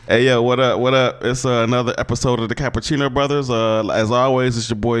Hey yo, what up? What up? It's another episode of the Cappuccino Brothers. As always, it's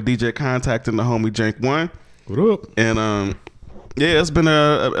your boy DJ Contact and the homie Jank One. What up? And yeah, it's been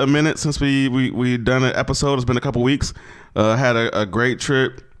a minute since we done an episode. It's been a couple weeks. Had a great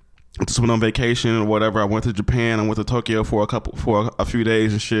trip. Just went on vacation or whatever. I went to Japan. I went to Tokyo for a few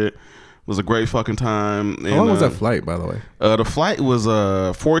days and shit. It was a great fucking time. How long was that flight, by the way? The flight was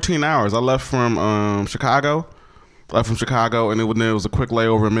 14 hours. I left from Chicago. And then it was a quick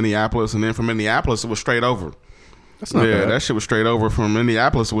layover in Minneapolis, and then from Minneapolis it was straight over. That's not bad. That shit was straight over from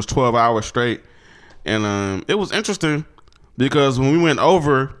Minneapolis. It was 12 hours straight, and it was interesting because when I went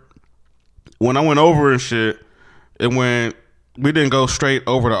over and shit, we didn't go straight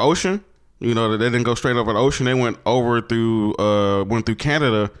over the ocean. You know, they didn't go straight over the ocean. They went through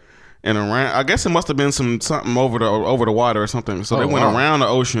Canada. And around, I guess it must have been something over the water or something. So they went around the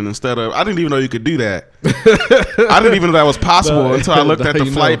ocean instead of. I didn't even know you could do that. I didn't even know that was possible until I looked at the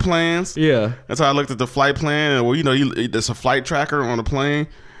flight plans. Yeah. Until I looked at the flight plan, and well, there's a flight tracker on the plane,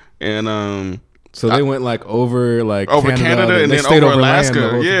 and so they went over Canada and then over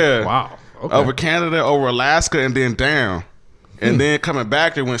Alaska. Yeah. Wow. Okay. Over Canada, over Alaska, and then down, and then coming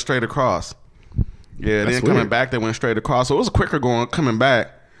back, they went straight across. Yeah. That's then coming weird. back, they went straight across. So it was quicker coming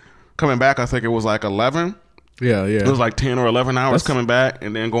back. Coming back, I think it was like 11. Yeah. It was like 10 or 11 hours coming back,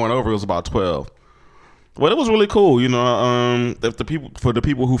 and then going over, it was about 12. But it was really cool, you know. For the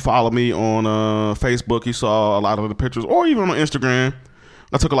people who follow me on Facebook, you saw a lot of the pictures, or even on Instagram.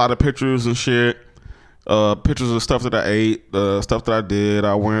 I took a lot of pictures and shit. Pictures of stuff that I ate, stuff that I did.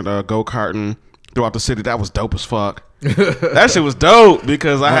 I went go-karting throughout the city. That was dope as fuck. That shit was dope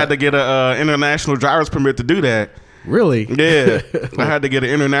because I had to get a international driver's permit to do that. Really? Yeah, I had to get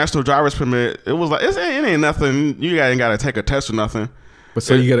an international driver's permit. It was like it ain't nothing. You ain't got to take a test or nothing. But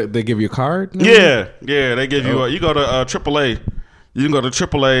so they give you a card? Yeah. They give you. You go to AAA. You can go to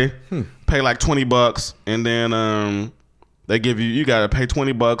AAA, pay like $20, and then they give you. You got to pay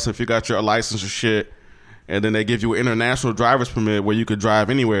 $20 if you got your license or shit, and then they give you an international driver's permit where you could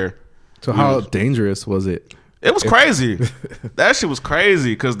drive anywhere. So how dangerous was it? It was crazy. That shit was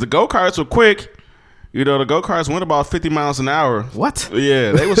crazy because the go-karts were quick. You know, the go-karts went about 50 miles an hour. What?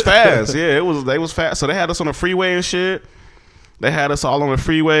 Yeah, they was fast. They was fast. So they had us on the freeway and shit. They had us all on the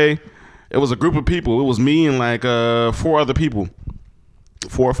freeway. It was a group of people. It was me and like 4 or 5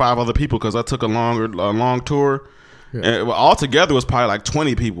 other people because I took a long tour. Yeah. And all together it was probably like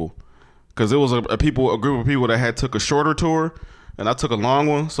 20 people because it was a group of people that had took a shorter tour and I took a long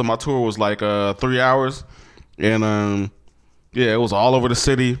one. So my tour was like 3 hours. And it was all over the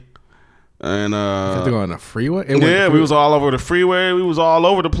city. And you had to go on the freeway? We was all over the freeway. We was all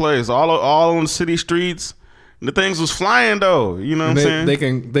over the place, all on the city streets. The things was flying though. You know what I'm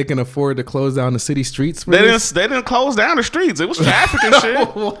saying? They can afford to close down the city streets. They didn't close down the streets. It was traffic and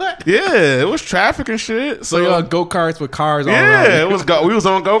shit. What? Yeah, it was traffic and shit. So y'all go-karts with cars all around. Yeah, we was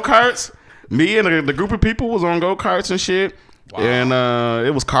on go-karts. Me and the group of people was on go-karts and shit. Wow. And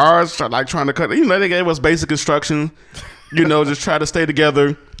it was cars like trying to cut. You know, they gave us basic instructions. You know, just try to stay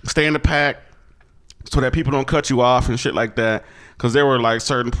together. Stay in the pack so that people don't cut you off and shit like that. Because there were like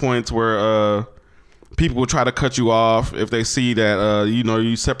certain points where people would try to cut you off if they see that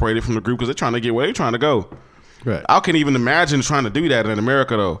you separated from the group because they're trying to get where they're trying to go. Right. I couldn't even imagine trying to do that in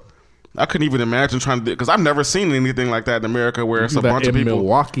America though. I couldn't even imagine trying to do because I've never seen anything like that in America where it's a bunch of people.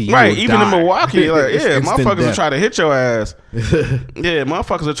 Milwaukee, right? Even in Milwaukee, like, motherfuckers death. will try to hit your ass. Yeah,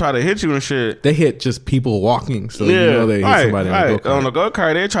 motherfuckers will try to hit you and shit. They hit just people walking, so you know they hit somebody on the go-kart. On the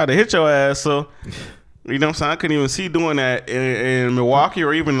go-kart, they try to hit your ass. So you know what I'm saying? I couldn't even see doing that in Milwaukee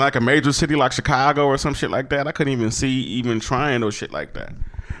or even like a major city like Chicago or some shit like that. I couldn't even see even trying no shit like that.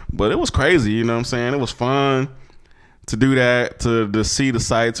 But it was crazy. You know what I'm saying? It was fun to do that, to see the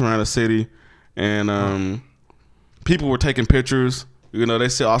sights around the city. And people were taking pictures. You know, they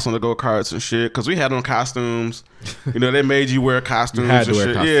sit us on the go-karts and shit because we had on costumes. You know, they made you wear costumes and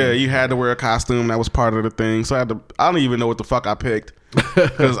shit. Yeah, you had to wear a costume. That was part of the thing. So I don't even know what the fuck I picked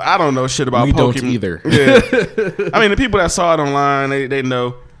because I don't know shit about Pokemon. Don't either. Yeah. I mean, the people that saw it online, they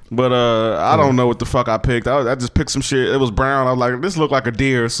know. But I don't know what the fuck I picked. I just picked some shit. It was brown. I was like, this looked like a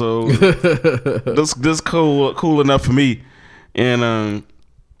deer. So this cool enough for me. And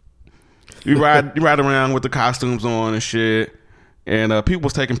you ride around with the costumes on and shit, and people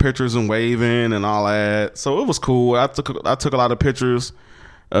was taking pictures and waving and all that. So it was cool. I took a lot of pictures.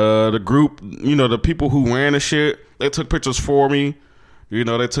 The group, you know, the people who ran the shit, they took pictures for me. You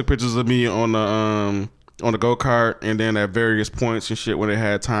know, they took pictures of me on the go-kart, and then at various points and shit when they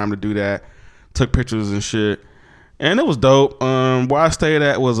had time to do that, took pictures and shit. And it was dope. Where I stayed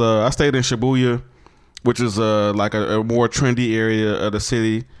at was I stayed in Shibuya. which is like a more trendy area of the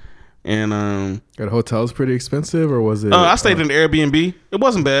city. And the hotel's pretty expensive, or was it? I stayed in the Airbnb. It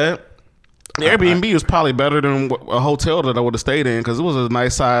wasn't bad. The Airbnb was probably better than a hotel that I would have stayed in because it was a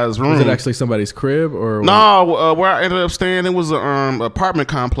nice size room. Was it actually somebody's crib or? No, where I ended up staying, it was an apartment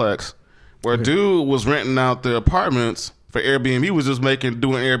complex where a dude was renting out the apartments for Airbnb. He was just doing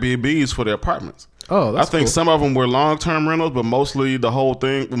Airbnbs for the apartments. Oh, that's I think cool. some of them were long-term rentals, but most of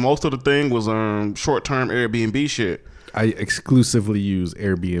the thing was short-term Airbnb shit. I exclusively use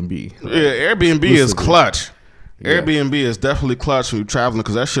Airbnb. Yeah, Airbnb is clutch. Yeah. Airbnb is definitely clutch when you're traveling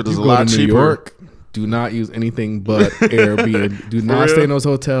because that shit is a lot cheaper. New York, do not use anything but Airbnb. Do not stay in those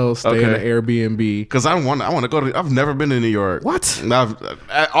hotels. Stay in an Airbnb. Because I want to go to. I've never been to New York. What?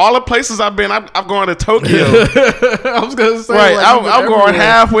 All the places I've been, I've gone to Tokyo. I was gonna say, right? I'm going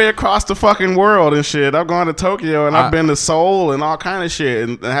halfway across the fucking world and shit. I've gone to Tokyo and I've been to Seoul and all kind of shit,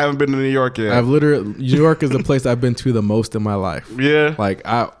 and I haven't been to New York yet. New York is the place I've been to the most in my life. Yeah, like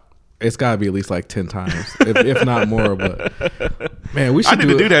it's got to be at least like 10 times, if not more. But man, we should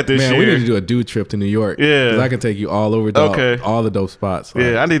do that this year. We need to do a dude trip to New York. Yeah, because I can take you all over all the dope spots. Like,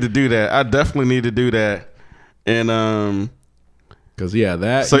 yeah, I need to do that. I definitely need to do that. And because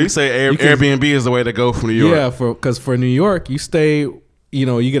that. So you say Airbnb is the way to go from New York? Yeah, because for New York, you stay.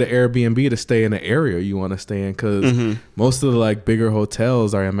 You get an Airbnb to stay in the area you want to stay in because most of the like bigger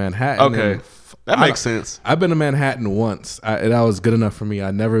hotels are in Manhattan. Okay. That makes sense. I've been to Manhattan once. That was good enough for me.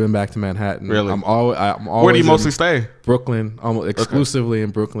 I've never been back to Manhattan. Really? I'm always. Where do you mostly stay? Brooklyn, almost exclusively in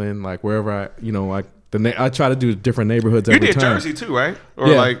Brooklyn. Like wherever I try to do different neighborhoods. You every did time. Jersey too, right? Or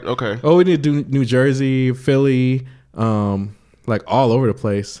yeah. Oh, we need to do New Jersey, Philly, like all over the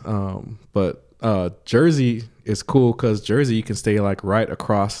place. But Jersey is cool because Jersey you can stay like right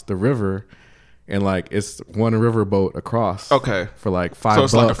across the river. And like it's one riverboat across. Okay. For like $5. So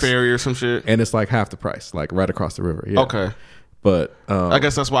it's like a ferry or some shit. And it's like half the price, like right across the river. Yeah. Okay. But I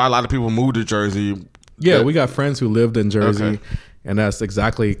guess that's why a lot of people move to Jersey. Yeah, we got friends who lived in Jersey, and that's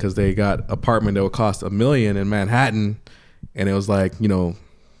exactly because they got apartment that would cost $1 million in Manhattan, and it was like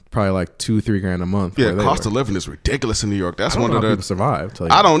probably like $2-3 grand a month. Yeah, cost of living is ridiculous in New York. That's one of the people survive.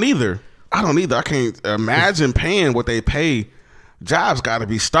 I don't either. I can't imagine paying what they pay. Jobs got to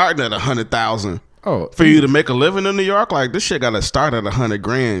be starting at 100,000. Oh, for you to make a living in New York, like this shit got to start at 100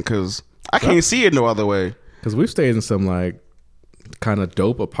 grand because I can't see it no other way. Because we've stayed in some like kind of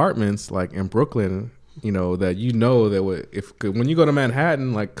dope apartments like in Brooklyn, that when you go to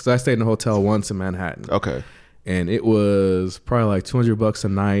Manhattan, like because I stayed in a hotel once in Manhattan. Okay. And it was probably like $200 a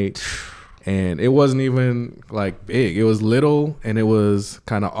night. And it wasn't even like big. It was little and it was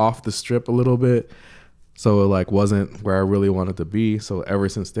kind of off the strip a little bit. So it like wasn't where I really wanted to be. So ever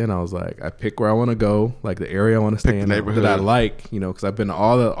since then, I was like, I pick where I want to go, like the area I want to stay in, that I like, because I've been to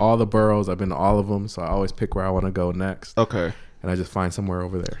all the boroughs, I've been to all of them. So I always pick where I want to go next. Okay. And I just find somewhere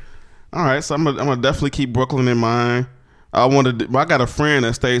over there. All right, so I'm gonna definitely keep Brooklyn in mind. I got a friend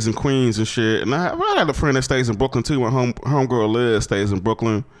that stays in Queens and shit, and I got a friend that stays in Brooklyn too. My homegirl Liz stays in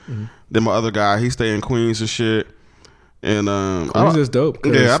Brooklyn. Mm-hmm. Then my other guy, he stay in Queens and shit. And Queens is dope.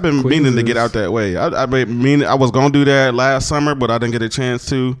 Yeah, I've been meaning to get out that way. I was gonna do that last summer, but I didn't get a chance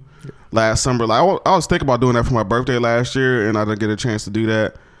to. Last summer, like I was thinking about doing that for my birthday last year, and I didn't get a chance to do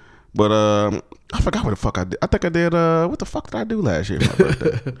that. But I forgot what the fuck I did. I think I did. What the fuck did I do last year for my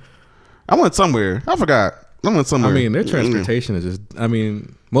birthday? I went somewhere. I forgot. I went somewhere. I mean, their transportation is just. I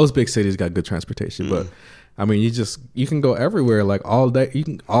mean, most big cities got good transportation, but I mean, you can go everywhere like all day. You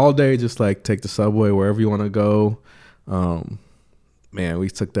can all day just like take the subway wherever you want to go. Man, we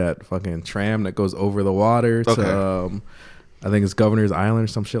took that fucking tram that goes over the water to I think it's Governor's Island or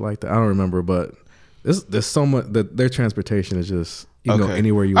some shit like that. I don't remember, but there's so much that their transportation is just you can go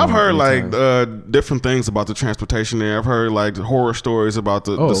anywhere you want. I've heard like different things about the transportation there. I've heard like horror stories about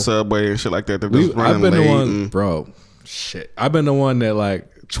the subway and shit like that. I've been the one, bro. Shit, I've been the one that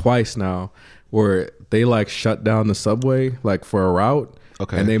like twice now where they like shut down the subway like for a route.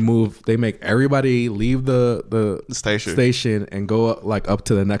 Okay. And they make everybody leave the station and go up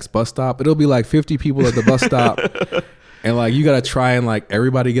to the next bus stop. It'll be like 50 people at the bus stop. And like you gotta try and like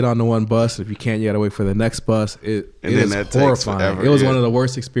everybody get on the one bus. If you can't, you gotta wait for the next bus. It is horrifying. It was one of the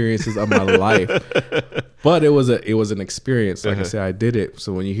worst experiences of my life. But it was an experience. Like I said, I did it.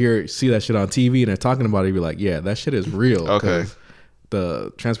 So when you see that shit on TV and they're talking about it, you're like, yeah, that shit is real. Okay.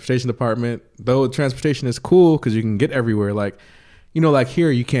 The transportation department, though transportation is cool because you can get everywhere. Like like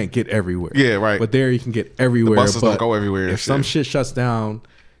here you can't get everywhere. Yeah, right. But there you can get everywhere. The buses don't go everywhere. If some shit shuts down,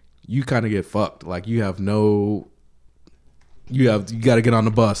 you kind of get fucked. Like you got to get on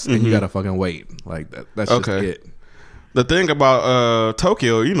the bus and you got to fucking wait. Like that's just it. The thing about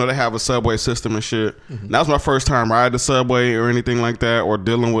Tokyo, you know, they have a subway system and shit. That was my first time riding the subway or anything like that, or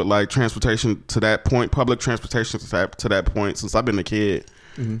dealing with like transportation to that point, public transportation to that point since I've been a kid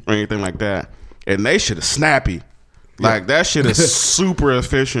or anything like that. And they shit is snappy. Like that shit is super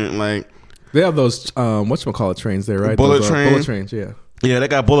efficient. Like they have those whatchamacallit trains there, right? Bullet trains, yeah. Yeah, they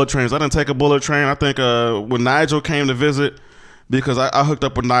got bullet trains. I didn't take a bullet train. I think when Nigel came to visit, because I hooked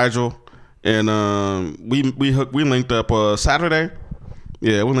up with Nigel. And we linked up Saturday.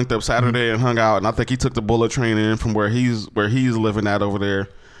 Yeah, we linked up Saturday and hung out. And I think he took the bullet train in from where he's living at over there.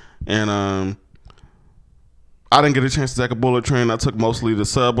 And I didn't get a chance to take a bullet train. I took mostly the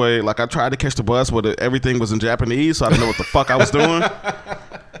subway. Like I tried to catch the bus, but everything was in Japanese, so I didn't know what the fuck I was doing.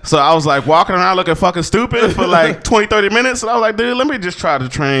 So I was like walking around looking fucking stupid for like 20, 30 minutes. And I was like, dude, let me just try the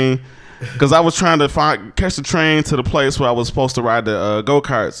train, because I was trying to catch the train to the place where I was supposed to ride the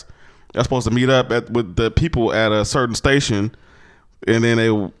go-karts. I was supposed to meet up with the people at a certain station, and then they,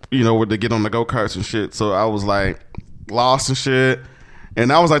 you know, where they get on the go-karts and shit. So I was like lost and shit.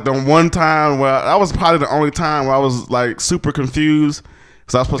 And that was like the one time where that was probably the only time where I was like super confused,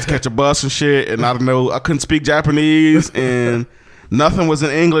 because I was supposed to catch a bus and shit, and I don't know, I couldn't speak Japanese, and nothing was in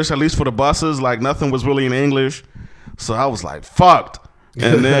English, at least for the buses. Like nothing was really in English. So I was like fucked.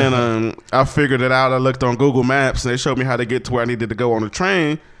 And then I figured it out. I looked on Google Maps and they showed me how to get to where I needed to go on the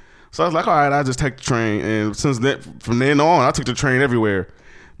train. So I was like, all right, I'll just take the train. And from then on, I took the train everywhere,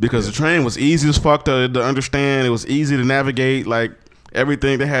 because the train was easy as fuck to understand. It was easy to navigate. Like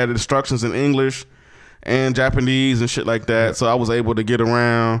everything, they had instructions in English and Japanese and shit like that. So I was able to get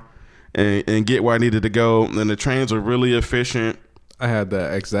around and get where I needed to go. And the trains were really efficient. I had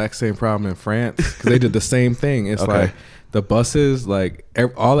the exact same problem in France, because they did the same thing. It's like the buses, like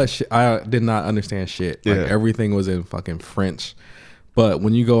all that shit. I did not understand shit. Like everything was in fucking French. But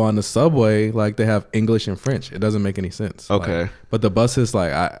when you go on the subway, like they have English and French. It doesn't make any sense. Okay. Like, but the buses,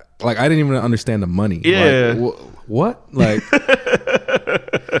 like I didn't even understand the money. Yeah. Like, what? Like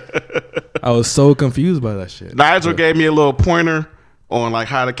I was so confused by that shit. Nigel gave me a little pointer on like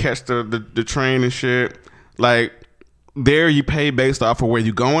how to catch the train and shit. Like there you pay based off of where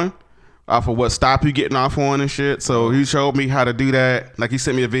you going, off of what stop you getting off on and shit. So he showed me how to do that. Like he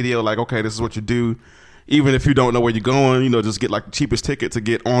sent me a video like, okay, this is what you do. Even if you don't know where you're going, you know, just get like the cheapest ticket to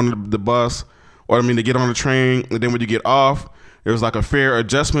get on the bus, or to get on the train. And then when you get off, there's like a fare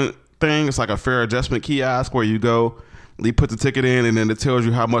adjustment thing. It's like a fare adjustment kiosk where you go, you put the ticket in, and then it tells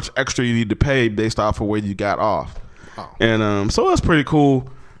you how much extra you need to pay based off of where you got off. Oh. And so that's pretty cool.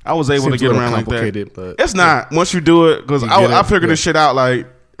 I was able to get around like that. But it's not once you do it, because I figured this shit out like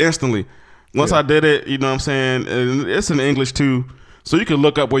instantly. Once I did it, you know what I'm saying? And it's in English too. So you can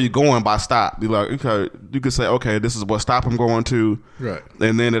look up where you're going by stop. Be like, okay, you can say, okay, this is what stop I'm going to, right?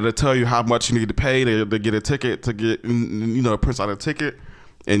 And then it'll tell you how much you need to pay to get a ticket, to get, you know, prints out a ticket,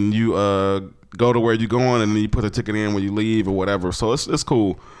 and you go to where you're going, and then you put the ticket in when you leave or whatever. So it's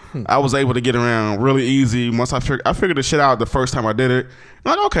cool. I was able to get around really easy once I figured the shit out the first time I did it.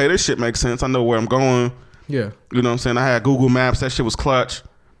 I'm like, okay, this shit makes sense. I know where I'm going. Yeah, you know what I'm saying. I had Google Maps. That shit was clutch.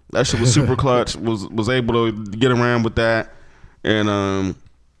 That shit was super clutch. Was able to get around with that. And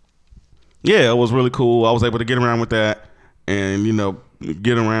it was really cool. I was able to get around with that, and you know,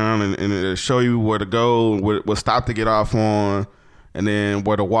 get around and show you where to go, what stop to get off on, and then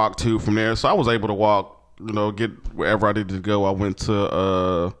where to walk to from there. So I was able to walk, you know, get wherever I needed to go. I went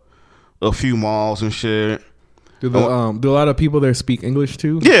to a few malls and shit. Do a lot of people there speak English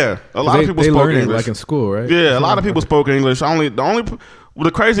too? Yeah, a lot of people spoke English, like in school, right? Yeah, a lot of people spoke English. The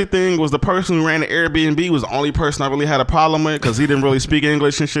crazy thing was the person who ran the Airbnb was the only person I really had a problem with, because he didn't really speak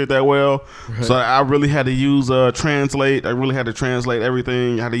English and shit that well. Right. So I really had to use Translate. I really had to translate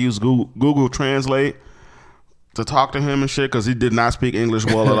everything. I had to use Google Translate to talk to him and shit, because he did not speak English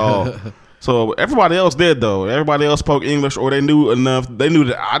well at all. So everybody else did, though. Everybody else spoke English, or they knew enough. They knew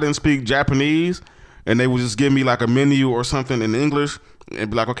that I didn't speak Japanese, and they would just give me like a menu or something in English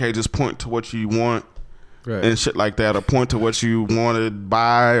and be like, okay, just point to what you want. Right. And shit like that, or point to what you want to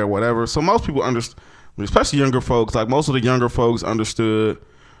buy or whatever. So most people understand, especially younger folks. Like most of the younger folks understood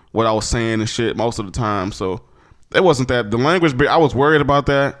what I was saying and shit most of the time. So it wasn't that the language barrier. I was worried about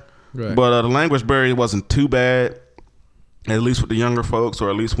that, right. But the language barrier wasn't too bad. At least with the younger folks, or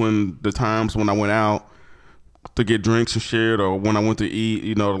at least when the times when I went out to get drinks and shit, or when I went to eat,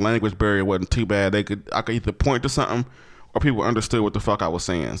 you know, the language barrier wasn't too bad. I could either point to something, or people understood what the fuck I was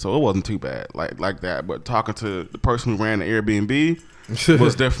saying. So it wasn't too bad like that. But talking to the person who ran the Airbnb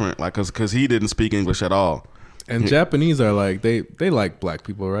was different, like, cause he didn't speak English at all. And Japanese are like, they like black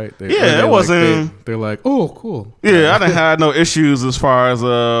people, right? It wasn't. They're like, oh, cool. Yeah, I didn't have no issues as far as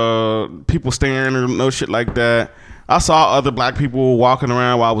people staring or no shit like that. I saw other black people walking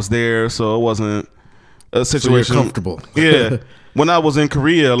around while I was there, so it wasn't a situation. So you're comfortable. Yeah. When I was in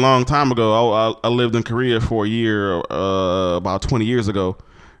Korea a long time ago, I lived in Korea for a year, about 20 years ago.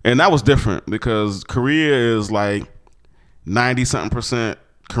 And that was different because Korea is like 90-something%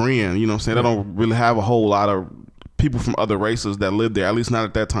 Korean. You know what I'm saying? They don't really have a whole lot of people from other races that live there, at least not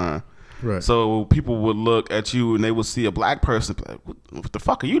at that time. Right. So people would look at you and they would see a black person and be like, what the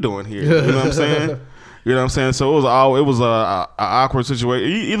fuck are you doing here? You know what I'm saying? You know what I'm saying? So it was a awkward situation.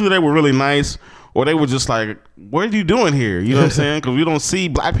 Either they were really nice or they were just like, what are you doing here? You know what I'm saying? Because we don't see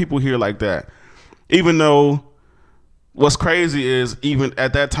black people here like that. Even though what's crazy is even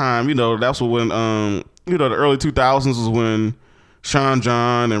at that time, you know, that's when, you know, the early 2000s was when Sean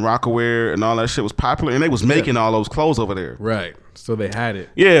John and Rocawear and all that shit was popular, and they was making all those clothes over there. Right. So they had it.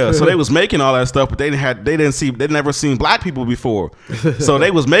 Yeah. So they was making all that stuff, but they'd never seen black people before. So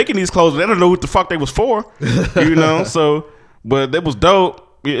they was making these clothes, but they don't know what the fuck they was for. You know. So, but it was dope.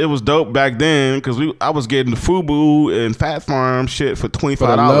 It was dope back then because I was getting the FUBU and Fat Farm shit for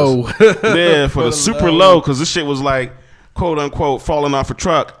 $25. Yeah, for the super low because this shit was like, quote unquote, falling off a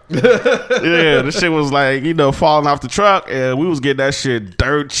truck. Yeah, this shit was like, you know, falling off the truck, and we was getting that shit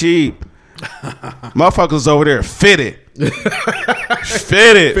dirt cheap. Motherfuckers over there fitted for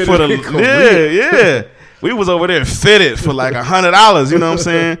the yeah. We was over there fitted for like $100. You know what I'm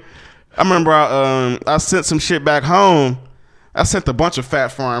saying? I remember I sent some shit back home. I sent a bunch of Fat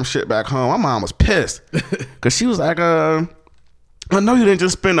Farm shit back home. My mom was pissed because she was like, I know you didn't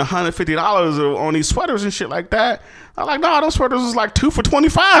just spend $150 on these sweaters and shit like that. I'm like, no, those sweaters was like 2 for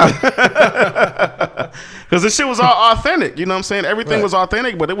 $25. Because this shit was all authentic. You know what I'm saying? Everything was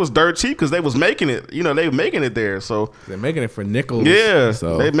authentic, but it was dirt cheap because they was making it. You know, they were making it there. So they're making it for nickels. Yeah,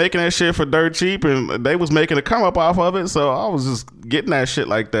 so they making that shit for dirt cheap, and they was making a come up off of it. So I was just getting that shit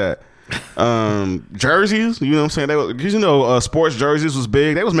like that. Jerseys, you know what I'm saying? Because you know, sports jerseys was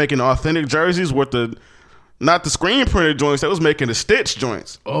big. They was making authentic jerseys with not the screen printed joints. They was making the stitch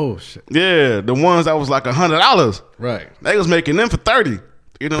joints. Oh shit! Yeah, the ones that was like $100. Right. They was making them for $30.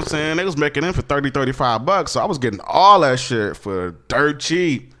 You know what I'm saying? They was making them for $30-$35. So I was getting all that shit for dirt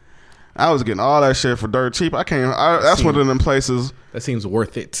cheap. That's one of them places. That seems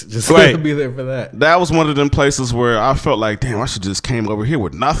worth it. Just to be there for that. That was one of them places where I felt like, damn, I should just came over here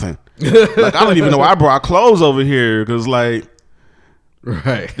with nothing. Like I don't even know why I brought clothes over here because like.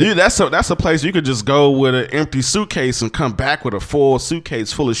 Right. Dude, that's a place you could just go with an empty suitcase and come back with a full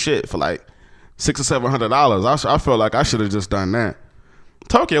suitcase full of shit for like $600 or $700. I felt like I should have just done that.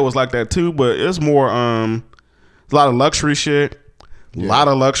 Tokyo was like that too, but it's more a lot of luxury shit. A lot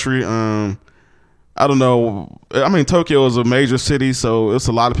of luxury. I don't know. I mean, Tokyo is a major city, so it's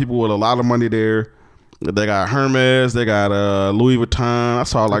a lot of people with a lot of money there. They got Hermes, they got Louis Vuitton. I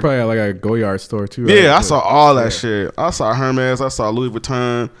saw like probably like a Goyard store too. Right? Yeah, I saw all that shit. I saw Hermes, I saw Louis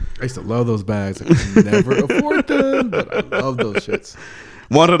Vuitton. I used to love those bags. I could never afford them, but I love those shits.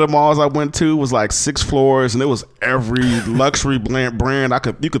 One of the malls I went to was like 6 floors, and it was every luxury brand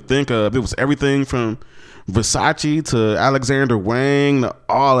you could think of. It was everything from Versace to Alexander Wang to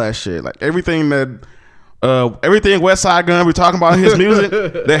all that shit. Like everything West Side Gun we talking about in his music,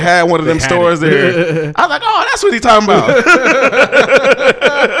 they had one of them stores there. I was like, oh, that's what he's talking about.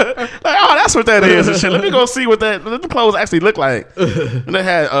 Like, oh, that's what that is and shit. Let me go see what the clothes actually look like. And they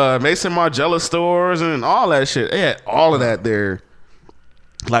had Mason Margiela stores and all that shit. They had all of that there.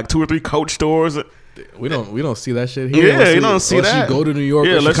 Like 2 or 3 Coach stores. We don't see that shit here. Yeah, you don't see that. Unless you go to New York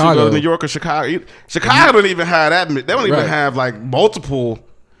or Chicago. Unless you go to New York or Chicago. Chicago don't even have that. They don't even have like multiple.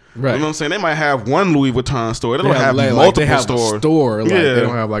 Right. You know what I'm saying? They might have one Louis Vuitton store. They don't have multiple they have stores. A store. Like, they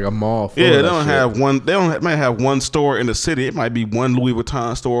don't have like a mall. Full they of don't shit. have one. They might have one store in the city. It might be one Louis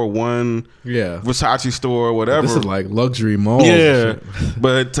Vuitton store, one Versace store, or whatever. This is like luxury malls. Yeah,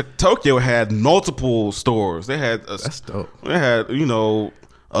 but Tokyo had multiple stores. They had that's dope. They had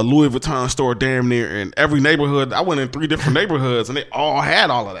a Louis Vuitton store damn near in every neighborhood. I went in 3 different neighborhoods, and they all had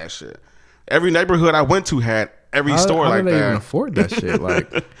all of that shit. Every neighborhood I went to had every store like that. How do they even afford that shit?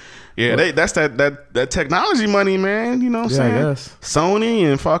 Like, yeah, that's that technology money, man. You know what I'm saying? Yes. Sony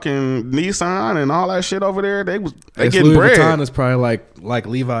and fucking Nissan and all that shit over there. They getting Louis bread. Vuitton is probably like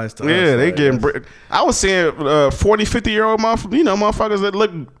Levi's to us. Yeah, they getting bread. I was seeing 40, 50-year-old motherfuckers that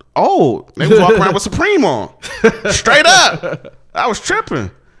look old. They was walking around with Supreme on, straight up. I was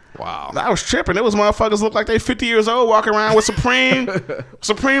tripping. Wow. I was tripping. It was motherfuckers look like they 50 years old walking around with Supreme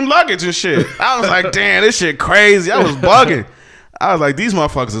luggage and shit. I was like, damn, this shit crazy. I was bugging. I was like, these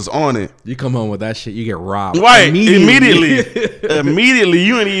motherfuckers is on it. You come home with that shit, you get robbed. Right, immediately.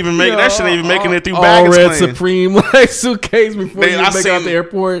 You ain't even making that shit. Ain't even making it through baggage red claim. Supreme like suitcase before you make out the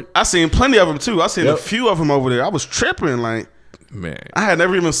airport. I seen plenty of them too. I seen a few of them over there. I was tripping like. Man, I had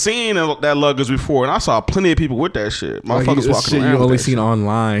never even seen that luggage before, and I saw plenty of people with that shit. Motherfuckers walking around. You only seen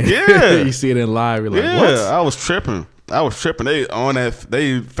online. Yeah, you see it in live. You're like, what? I was tripping. They on that.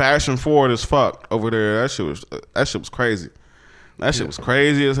 They fashion forward as fuck over there. That shit was crazy. That shit was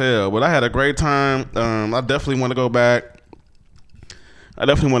crazy as hell. But I had a great time. I definitely want to go back.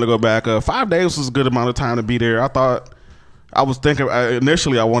 5 days was a good amount of time to be there. I was thinking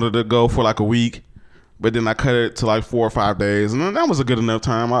initially I wanted to go for like a week. But then I cut it to like 4 or 5 days. And that was a good enough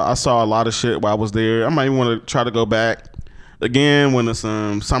time. I saw a lot of shit while I was there. I might even want to try to go back again when it's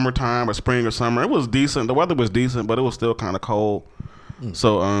summertime or spring or summer. It was decent. The weather was decent, but it was still kind of cold.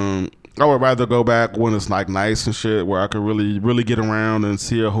 So I would rather go back when it's like nice and shit, where I could really, really get around and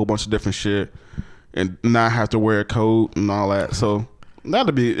see a whole bunch of different shit and not have to wear a coat and all that. So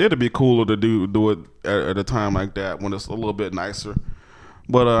it'd be cooler to do it at a time like that when it's a little bit nicer.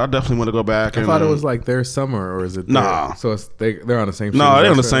 But I definitely want to go back. I thought it was like their summer, or is it? Nah. So they're on the same. No,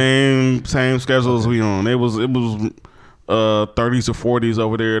 they're on the same schedule as we on. It was 30s or 40s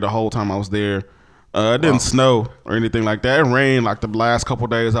over there the whole time I was there. It didn't snow or anything like that. It rained like the last couple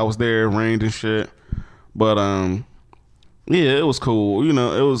of days I was there. It rained and shit. But yeah, it was cool. You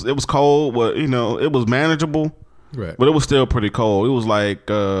know, it was cold, but you know, it was manageable. Right. But it was still pretty cold. It was like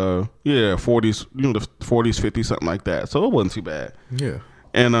 40s, the 40s, 50s, something like that. So it wasn't too bad. Yeah.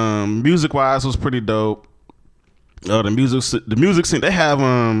 And music wise, was pretty dope. The music scene, they have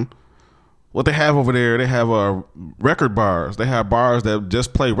what they have over there. They have record bars. They have bars that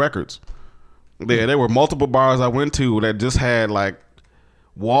just play records. There were multiple bars I went to that just had like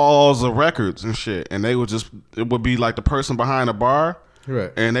walls of records and shit, and it would be like the person behind the bar,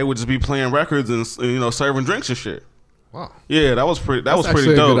 right? And they would just be playing records and serving drinks and shit. Wow. Yeah, that was pretty. That was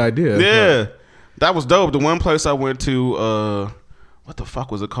pretty dope. A good idea. Yeah, right. That was dope. The one place I went to. What the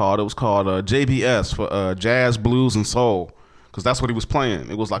fuck was it called? It was called JBS for Jazz, Blues, and Soul, because that's what he was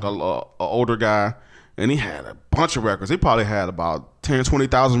playing. It was like a older guy, and he had a bunch of records. He probably had about 10,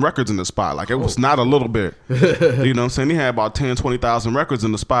 20,000 records in the spot. Like, it was not a little bit. You know what I'm saying? He had about 10, 20,000 records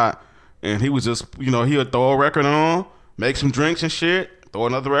in the spot, and he was just, he would throw a record on, make some drinks and shit, throw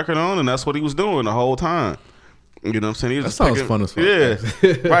another record on, and that's what he was doing the whole time. You know what I'm saying? He was that sounds fun as fuck.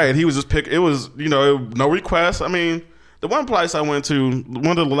 Yeah, right. He was just picking. It was, no requests. I mean, the one place I went to,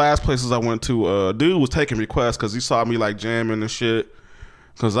 one of the last places I went to, dude was taking requests because he saw me like jamming and shit.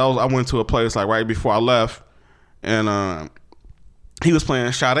 Because I went to a place like right before I left, and he was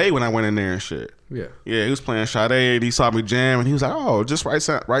playing Sade when I went in there and shit. Yeah, he was playing Sade, and he saw me jam, and he was like, "Oh, just write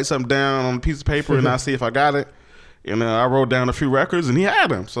something down on a piece of paper, and I'll see if I got it." And I wrote down a few records, and he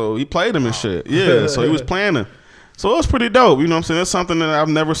had them, so he played them and shit. Yeah, so he was playing them, so it was pretty dope. You know what I'm saying? It's something that I've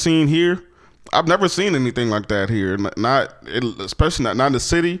never seen here. I've never seen anything like that here, especially not in the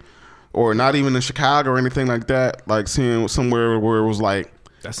city, or not even in Chicago or anything like that. Like seeing somewhere where it was like,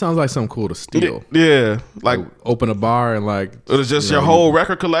 that sounds like something cool to steal. Yeah, like open a bar and like it was just your whole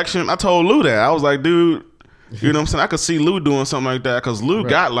record collection. I told Lou that. I was like, dude, you know what I'm saying? I could see Lou doing something like that because Lou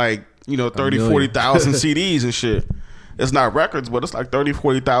got like 30, 40,000 CDs and shit. It's not records, but it's like 30,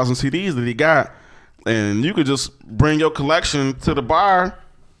 40,000 CDs that he got, and you could just bring your collection to the bar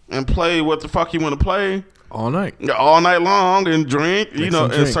and play what the fuck you want to play all night long and drink,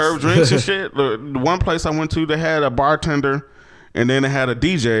 and serve drinks and shit. The one place I went to, they had a bartender and then they had a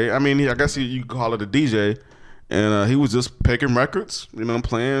DJ. I mean, I guess you could call it a DJ, and he was just picking records,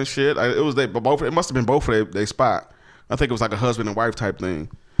 playing shit. It must have been both of their spot. I think it was like a husband and wife type thing,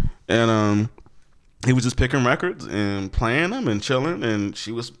 and he was just picking records and playing them and chilling, and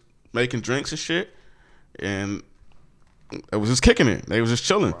she was making drinks and shit, and it was just kicking it. They was just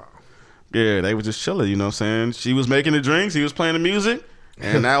chilling. Wow. Yeah, they were just chilling, you know what I'm saying? She was making the drinks, he was playing the music,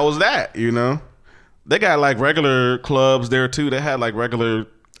 and that was that, They got like regular clubs there too. They had like regular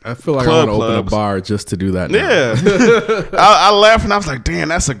I feel like I want to open a bar just to do that now. Yeah. I laughed and I was like, damn,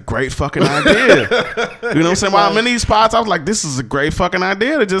 that's a great fucking idea. You know what I'm saying? While I'm in these spots, I was like, this is a great fucking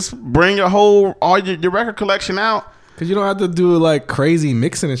idea to just bring all your record collection out. Because you don't have to do like crazy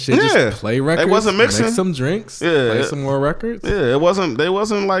mixing and shit. Yeah. Just play records. They wasn't mixing. Make some drinks. Yeah. Play some more records. Yeah. They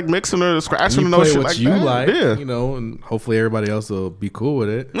wasn't like mixing or scratching or no shit like that. You like, and hopefully everybody else will be cool with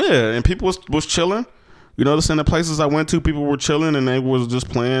it. Yeah. And people was chilling. In the places I went to, people were chilling and they was just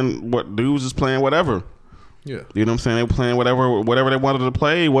playing dudes just playing whatever. Yeah. You know what I'm saying? They were playing whatever they wanted to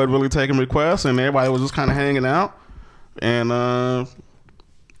play. Wasn't really taking requests, and everybody was just kind of hanging out. And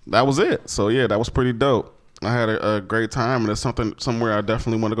that was it. So yeah, that was pretty dope. a great time, and it's somewhere I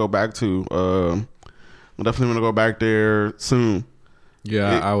definitely want to go back to. I definitely want to go back there soon.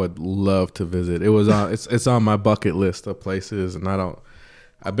 Yeah, I would love to visit. It was on it's on my bucket list of places, and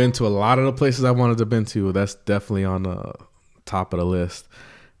I've been to a lot of the places I wanted to been to. That's definitely on the top of the list.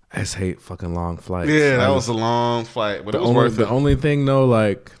 I just hate fucking long flights. Yeah, that was a long flight, but it was worth it. The only thing though,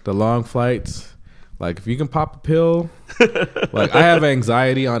 like the long flights, like if you can pop a pill, like I have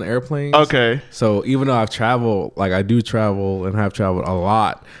anxiety on airplanes. Okay. So even though I've traveled, like I do travel and have traveled a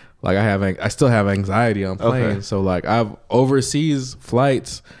lot, like I still have anxiety on planes. Okay. So like I've overseas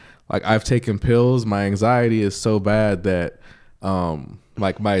flights, like I've taken pills. My anxiety is so bad that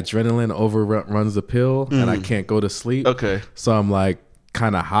like my adrenaline overruns the pill and I can't go to sleep. Okay. So I'm like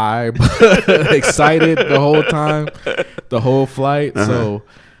kind of high, but excited the whole time, the whole flight. So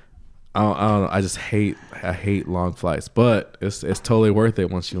I don't know. I hate long flights, but it's totally worth it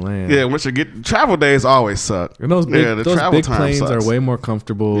once you land. Yeah, once you get travel days always suck. And those big planes sucks. Are way more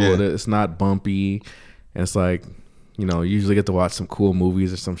comfortable. Yeah. It's not bumpy, and it's like, you know, you usually get to watch some cool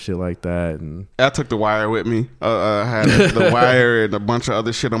movies or some shit like that. And I took The Wire with me. I had The Wire and a bunch of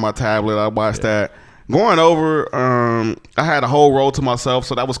other shit on my tablet. I watched that. Going over, I had a whole row to myself,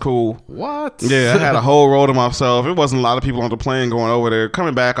 so that was cool. What? Yeah, I had a whole row to myself. It wasn't a lot of people on the plane going over there.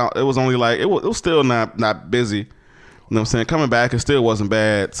 Coming back, it was only like, it was still not busy. You know what I'm saying? Coming back, it still wasn't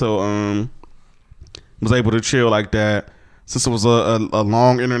bad. So, was able to chill like that. Since it was a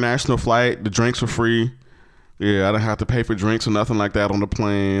long international flight, the drinks were free. Yeah, I didn't have to pay for drinks or nothing like that on the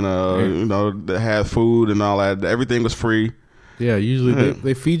plane. You know, they had food and all that. Everything was free. Yeah, usually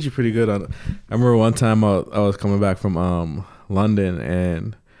they feed you pretty good. I remember one time I was coming back from London,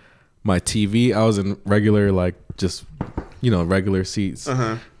 and my TV, I was in regular, like, just, you know, regular seats.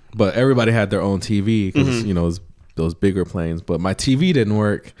 But everybody had their own TV because, you know, it was those bigger planes. But my TV didn't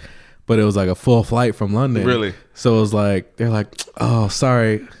work, but it was like a full flight from London. Really? So it was like, they're like, oh,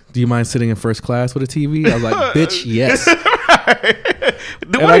 sorry, do you mind sitting in first class with a TV? I was like, bitch, yes.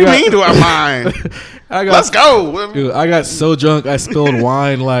 What do you mean do I mind? Let's go. Dude, I got so drunk I spilled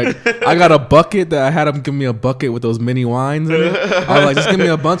wine. Like, I got a bucket that I had them give me a bucket with those mini wines in it. I was like, just give me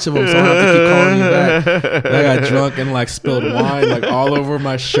a bunch of them so I don't have to keep calling you back. And I got drunk and like spilled wine like all over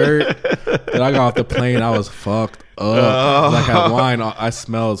my shirt. And I got off the plane. I was fucked up. Like, I had wine. I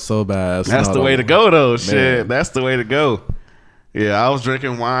smelled so bad. That's the way to go though. Shit, that's the way to go. Yeah, I was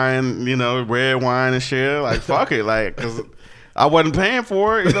drinking wine, you know, red wine and shit. Like, fuck it, like, because I wasn't paying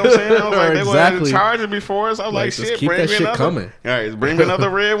for it. You know what I'm saying? I was like, they were charging me for it. So I was like, shit, bring me another. Coming. All right, bring me another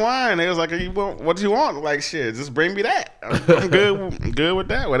red wine. They was like, what do you want? Like, shit, just bring me that. I'm good with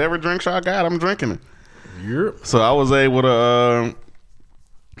that. Whatever drinks I got, I'm drinking it. Yep. So I was able to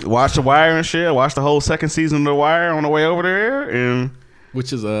watch The Wire and shit. Watch the whole second season of The Wire on the way over there, and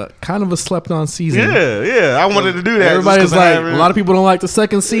which is a kind of a slept-on season. Yeah. I wanted to do that. Everybody's like, a lot of people don't like the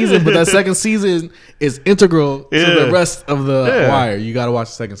second season, but that second season is integral to the rest of the Wire. You got to watch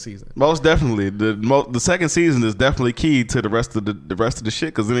the second season. Most definitely, the second season is definitely key to the rest of the shit,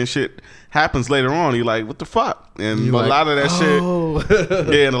 because then shit happens later on. You're like, what the fuck? And a lot of that shit,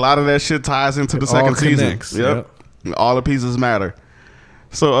 and a lot of that shit ties into the second season. Yep, all the pieces matter.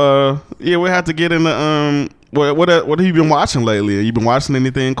 So we have to get into What have you been watching lately? Have you been watching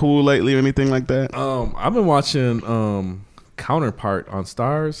anything cool lately or anything like that? I've been watching Counterpart on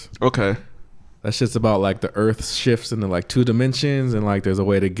Stars. Okay. That shit's about like the Earth shifts into like 2 dimensions, and like there's a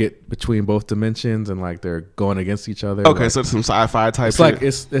way to get between both dimensions, and like they're going against each other. Okay, like, so it's some sci-fi type. It's shit. Like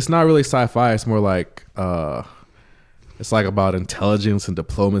it's not really sci-fi. It's more like it's like about intelligence and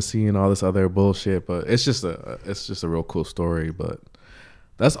diplomacy and all this other bullshit. But it's just a real cool story. But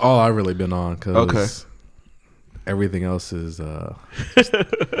that's all I've really been on. Cause everything else is I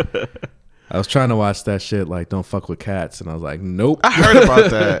was trying to watch that shit like Don't Fuck with Cats, and I was like, nope. I heard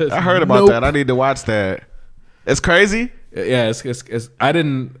about that. I need to watch that. It's crazy. Yeah, it's I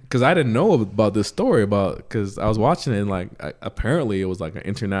didn't know about this story because I was watching it, and like apparently it was like an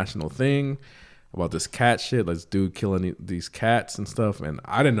international thing about this cat shit, like this dude killing these cats and stuff, and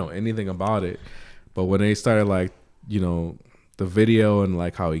I didn't know anything about it. But when they started like, you know, the video and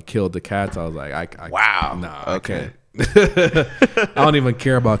like how he killed the cats, I was like, wow, nah, okay. I don't even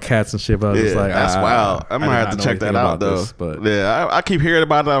care about cats and shit, but I was just like, that's wild. I might have to check that out though. But yeah, I keep hearing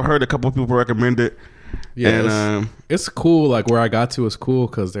about it. I've heard a couple of people recommend it. Yeah, and, it's cool. Like where I got to is cool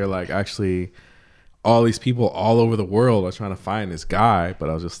because they're like actually all these people all over the world are trying to find this guy. But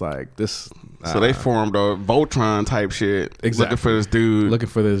I was just like, this. So they formed a Voltron type shit. Exactly. Looking for this dude. Looking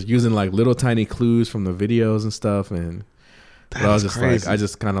for this, using like little tiny clues from the videos and stuff. And but I was just crazy. Like, I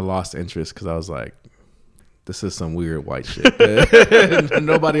just kind of lost interest because I was like, this is some weird white shit.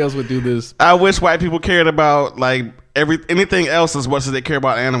 Nobody else would do this. I wish white people cared about like anything else as much as they care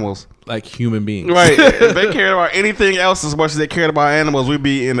about animals. Like human beings. Right. If they cared about anything else as much as they cared about animals, we'd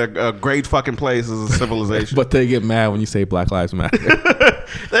be in a great fucking place as a civilization. But they get mad when you say Black Lives Matter.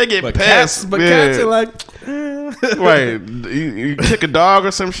 They get pissed. Cats are like... Right. You kick a dog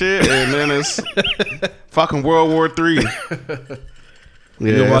or some shit, and then it's fucking World War III.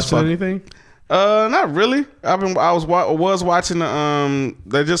 You been watching anything? Not really. I was watching the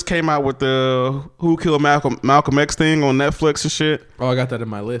they just came out with the Who Killed Malcolm X thing on Netflix and shit. Oh, I got that in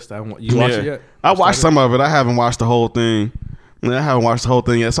my list. You watched it yet? I watched some of it. I haven't watched the whole thing. I haven't watched the whole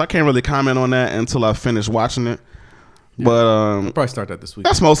thing yet, so I can't really comment on that until I finish watching it. Yeah. But I'll probably start that this week.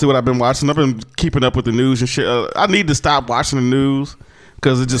 That's mostly what I've been watching. I've been keeping up with the news and shit. I need to stop watching the news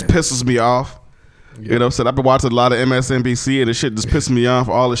because it just pisses me off. Yeah. You know what I'm saying? I've been watching a lot of MSNBC and the shit just pissing me off.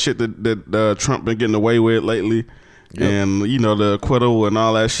 All the shit that Trump been getting away with lately. Yep. And, you know, the acquittal and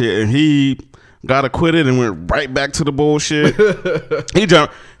all that shit. And he got acquitted and went right back to the bullshit. He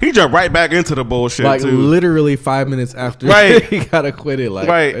jumped right back into the bullshit, like, too. Literally 5 minutes after he got acquitted.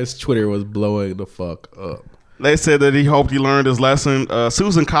 Like, his Twitter was blowing the fuck up. They said that he hoped he learned his lesson.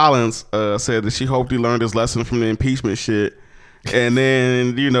 Susan Collins said that she hoped he learned his lesson from the impeachment shit. And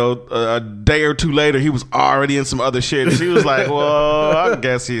then, you know, a day or two later, he was already in some other shit. And she was like, well, I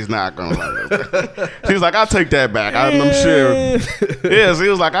guess he's not going to learn this. She was like, I'll take that back. I'm sure. Yeah, so he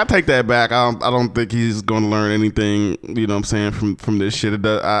was like, I'll take that back. I don't think he's going to learn anything, you know what I'm saying, from this shit.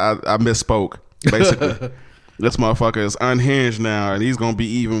 I misspoke, basically. This motherfucker is unhinged now, and he's going to be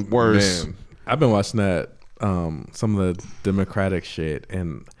even worse. Man, I've been watching that, some of the Democratic shit,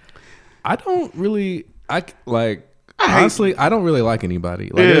 and I don't really, honestly, I don't really like anybody.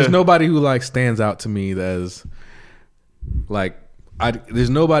 Like, there's nobody who like stands out to me as like there's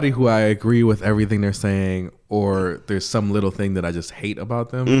nobody who I agree with everything they're saying, or there's some little thing that I just hate about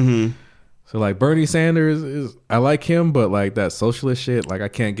them. Mm-hmm. So like Bernie Sanders I like him, but like that socialist shit, like I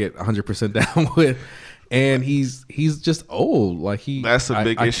can't get 100% down with. And he's just old. Like that's a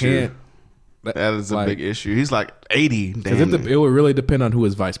big issue. That is a big issue. He's like 80. It would really depend on who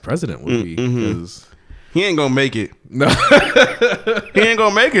his vice president would be. Because he ain't gonna make it. No, he ain't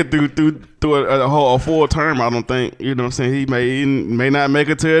gonna make it through a full term. I don't think. You know what I'm saying? He may not make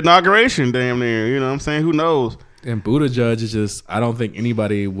it to inauguration. Damn near. You know what I'm saying? Who knows? And Buttigieg is just. I don't think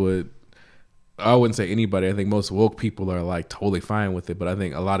anybody would. I wouldn't say anybody. I think most woke people are like totally fine with it. But I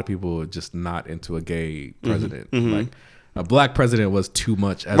think a lot of people are just not into a gay president. Mm-hmm. Like a black president was too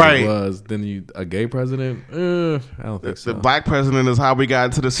much as it was. Then a gay president? I don't think so. The black president is how we got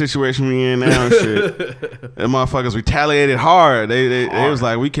into the situation we in now and shit. Them motherfuckers retaliated hard. They was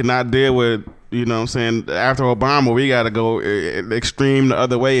like, we cannot deal with, you know what I'm saying, after Obama, we got to go extreme the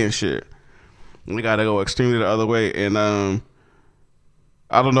other way and shit. We got to go extremely the other way. And I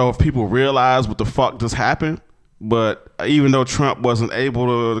don't know if people realize what the fuck just happened, but even though Trump wasn't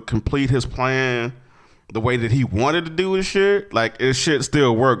able to complete his plan the way that he wanted to do his shit, like his shit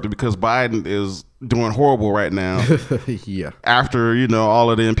still worked because Biden is doing horrible right now. Yeah. After, you know, all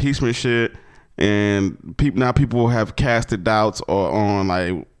of the impeachment shit, and people have casted doubts on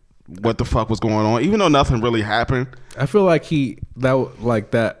like what the fuck was going on, even though nothing really happened. I feel like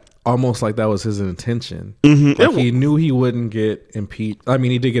almost like that was his intention. Mm-hmm. Like he knew he wouldn't get impeached. I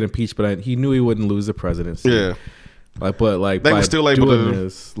mean, he did get impeached, but he knew he wouldn't lose the presidency. Yeah. But they were still able to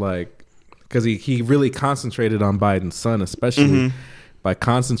this, because he really concentrated on Biden's son, especially by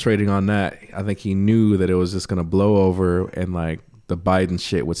concentrating on that. I think he knew that it was just going to blow over and like the Biden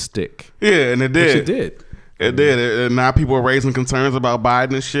shit would stick. Yeah, and it did. Which it did. It did. And now people are raising concerns about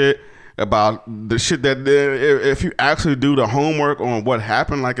Biden and shit, about the shit that if you actually do the homework on what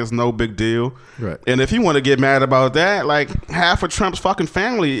happened, like it's no big deal. Right. And if you want to get mad about that, like half of Trump's fucking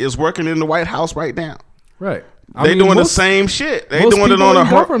family is working in the White House right now. Right. They doing the same shit. They doing it on a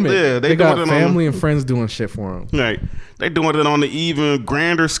government. Yeah, they got family and friends doing shit for them. Right. They doing it on an even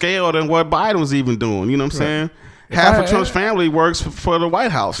grander scale than what Biden was even doing. You know what I'm saying? Half of Trump's family works for the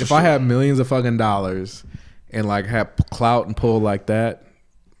White House. If I had millions of fucking dollars and like have clout and pull like that,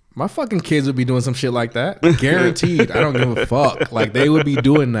 my fucking kids would be doing some shit like that. Guaranteed. I don't give a fuck. Like they would be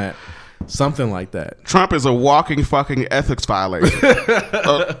doing that. Something like that. Trump is a walking fucking ethics violation.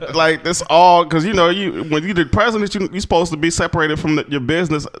 Like that's all because you know when you're the president, you're supposed to be separated from your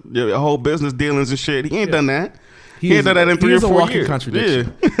business, your whole business dealings and shit. He ain't done that. He ain't done that in 3 or 4 years. He's a walking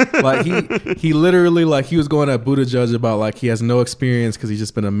contradiction. Yeah. Like he literally like he was going at Buttigieg about like he has no experience because he's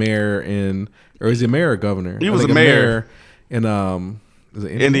just been a mayor or is he a mayor or governor? He was a mayor in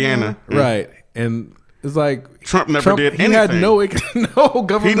Indiana. Right. And It's like Trump never did anything. He had no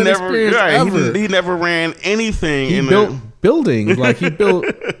government experience ever. He never ran anything. He built buildings. Like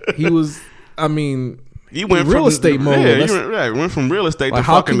he was. I mean, he went real estate mogul. Went from real estate to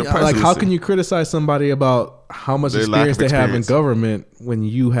fucking the presidency. Like, how can you criticize somebody about how much experience they have in government when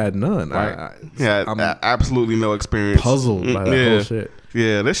you had none? Right. I'm absolutely no experience. Puzzled by that whole shit.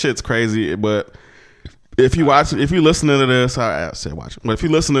 Yeah, this shit's crazy. But if you listen to this, I said watch it. But if you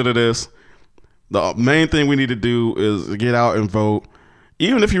listen to this, the main thing we need to do is get out and vote.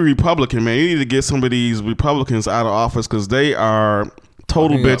 Even if you're Republican, man, you need to get some of these Republicans out of office because they are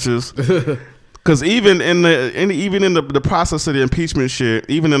total bitches. Because even in the process of the impeachment shit,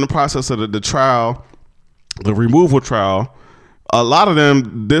 even in the process of the trial, the removal trial, a lot of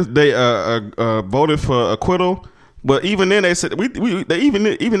them they voted for acquittal. But even then, they said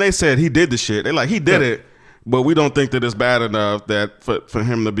they said he did the shit. They like he did it. But we don't think that it's bad enough that for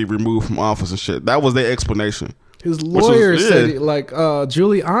him to be removed from office and shit. That was their explanation. His lawyer said,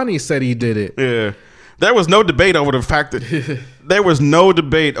 Giuliani said he did it. Yeah. There was no debate over the fact that he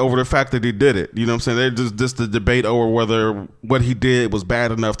did it. You know what I'm saying? They just the debate over whether what he did was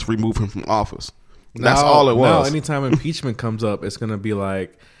bad enough to remove him from office. That's all it was. Now, anytime impeachment comes up, it's going to be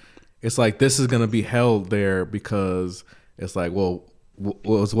like, this is going to be held there because it's like, well,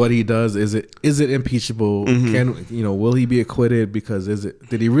 was what he does, is it impeachable? Will he be acquitted because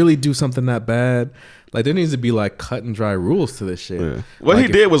did he really do something that bad? Like there needs to be like cut and dry rules to this shit. Yeah. What he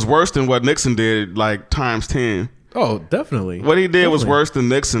did was worse than what Nixon did, like times 10. Oh, definitely. What he did was worse than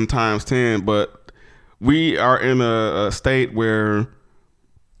Nixon times 10. But we are in a state where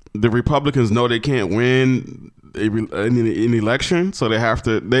the Republicans know they can't win an election, so they have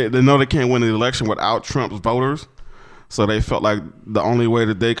to. They know they can't win an election without Trump's voters. So they felt like the only way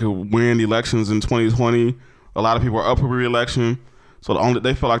that they could win elections in 2020, a lot of people are up for re-election. So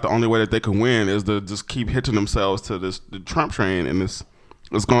they feel like the only way that they can win is to just keep hitching themselves to the Trump train, and it's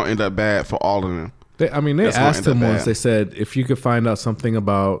going to end up bad for all of them. They asked him once. They said, if you could find out something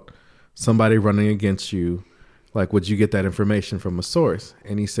about somebody running against you, like, would you get that information from a source?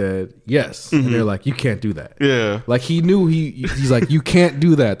 And he said, yes. Mm-hmm. And they're like, you can't do that. Yeah. Like, he knew he's like, you can't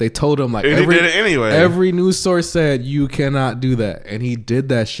do that. They told him, like, he did it anyway. Every news source said, you cannot do that. And he did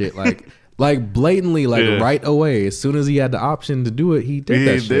that shit. Like, blatantly, right away. As soon as he had the option to do it, he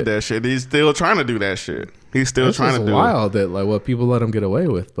did that shit. He's still trying to do that shit. He's still trying to do it. It's wild that, like, what people let him get away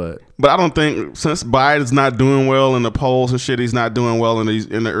with. But I don't think, since Biden's not doing well in the polls and shit, he's not doing well in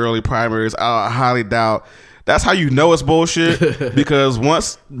the early primaries, I highly doubt. That's how you know it's bullshit, because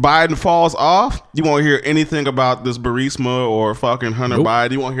once Biden falls off, you won't hear anything about this Burisma or fucking Hunter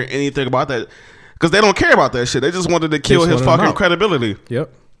Biden. You won't hear anything about that because they don't care about that shit. They just wanted to kill his fucking credibility.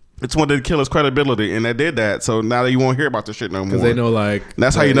 Yep. It's wanted to kill his credibility, and they did that. So now you won't hear about this shit no more. Because they know, like...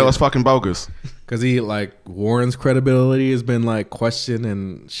 That's how you know it's fucking bogus. Because Warren's credibility has been, like, questioned,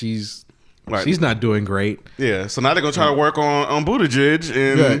 and she's not doing great. Yeah, so now they're going to try to work on Buttigieg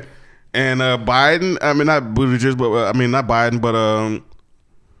and... Right. And Biden, I mean, not Buttigieg, but not Biden, but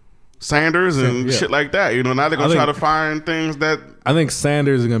Sanders and shit like that. You know, now they're going to try to find things that... I think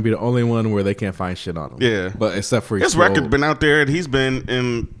Sanders is going to be the only one where they can't find shit on him. Yeah. But except for his record's been out there, and he's been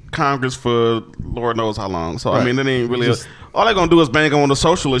in Congress for Lord knows how long. So, right. I mean, it ain't really... all they're going to do is bang on the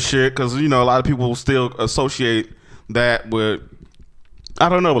socialist shit, because, you know, a lot of people still associate that with, I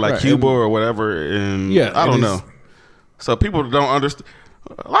don't know, like Cuba or whatever. And I don't know. So people don't understand...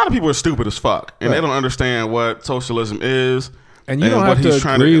 A lot of people are stupid as fuck, and they don't understand what socialism is. And you don't have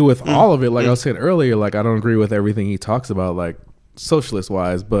to agree with all of it. Like I was saying earlier, like I don't agree with everything he talks about, like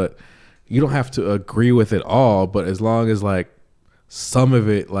socialist-wise, but you don't have to agree with it all. But as long as like some of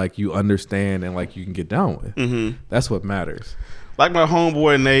it, like you understand and like you can get down with, that's what matters. Like my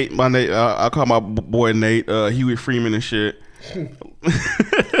homeboy Nate, I call my boy Nate, Huey Freeman and shit.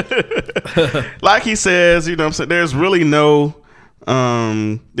 Like he says, you know what I'm saying, there's really no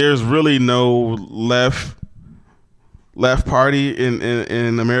left party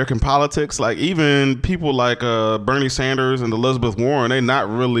in American politics. Like even people like Bernie Sanders and Elizabeth Warren, they not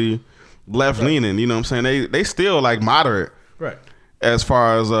really left leaning. You know what I'm saying? They still like moderate, right? As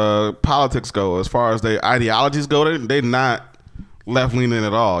far as politics go, as far as their ideologies go, they not left leaning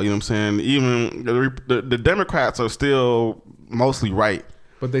at all. You know what I'm saying? Even the Democrats are still mostly right.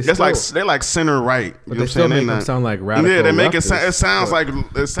 But they're like center right. But they still make them sound like radical. Yeah, they make it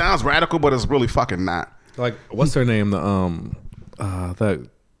sounds radical, but it's really fucking not. Like what's her name? That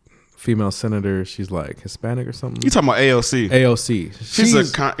female senator. She's like Hispanic or something. You talking about AOC?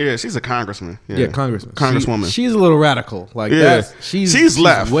 AOC. She's a congressman. Yeah, congressman. Congresswoman. She's a little radical. Like that. She's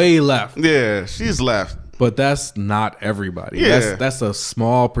left. Way left. Yeah, she's left. But that's not everybody. Yeah. That's a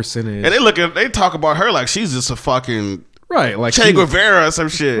small percentage. And they talk about her like she's just a fucking right, like Che Guevara or some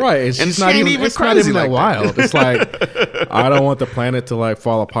shit. Right, and she ain't even crazy like that wild. It's like I don't want the planet to like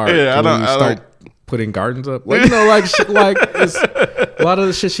fall apart. Yeah, I don't start putting gardens up. Like, you know, like shit, like a lot of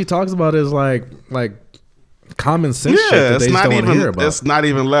the shit she talks about is like common sense shit that they just don't want to hear about. It's not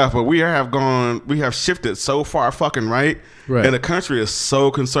even left, but we have shifted so far fucking right. And the country is so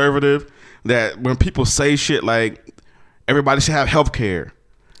conservative that when people say shit like everybody should have health care,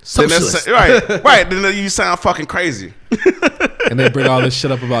 right, then you sound fucking crazy. And they bring all this shit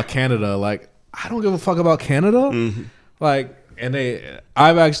up about Canada. Like, I don't give a fuck about Canada. Mm-hmm. Like, and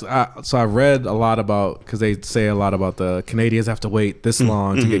I've read a lot about, because they say a lot about the Canadians have to wait this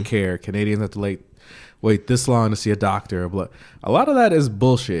long to get care. Canadians have to wait this long to see a doctor. But a lot of that is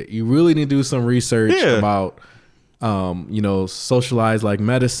bullshit. You really need to do some research about, socialized like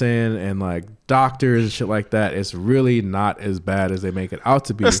medicine and like doctors and shit like that. It's really not as bad as they make it out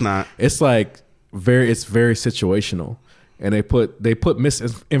to be. It's not. It's like very situational. And they put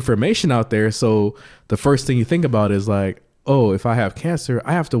misinformation out there. So the first thing you think about is like, oh, if I have cancer,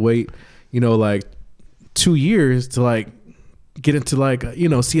 I have to wait, like 2 years to like get into like,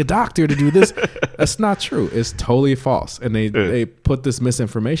 see a doctor to do this. That's not true. It's totally false. And they put this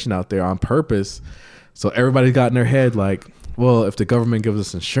misinformation out there on purpose. So everybody got in their head like, well, if the government gives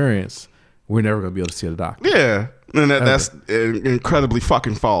us insurance, we're never going to be able to see a doctor. Yeah. And that's incredibly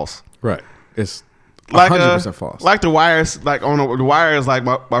fucking false. Right. It's 100% false. Like The Wire's, like The Wire is like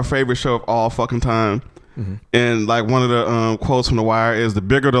my favorite show of all fucking time. Mm-hmm. And like one of the quotes from The Wire is, the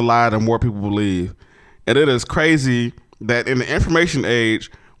bigger the lie, the more people believe. And it is crazy that in the information age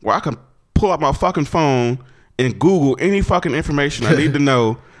where I can pull out my fucking phone and Google any fucking information I need to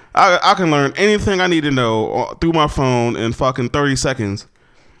know, I can learn anything I need to know through my phone in fucking 30 seconds.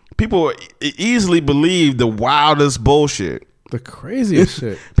 People easily believe the wildest bullshit. The craziest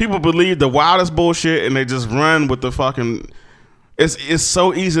shit. People believe the wildest bullshit and they just run with the fucking... It's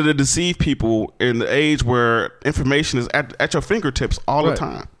so easy to deceive people in the age where information is at your fingertips all the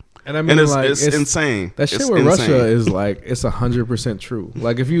time. And I mean, it's insane. That shit with Russia is like, it's 100% true.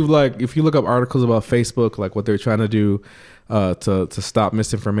 Like if you look up articles about Facebook, like what they're trying to do to stop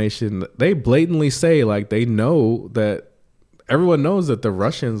misinformation, they blatantly say like they know that everyone knows that the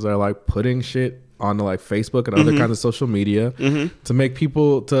Russians are like putting shit on like Facebook and other kinds of social media to make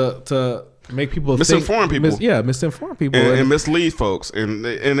people to make people misinform people. Misinform people and mislead folks, and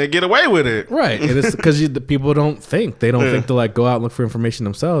they get away with it. Right, and it's because the people don't think to like go out and look for information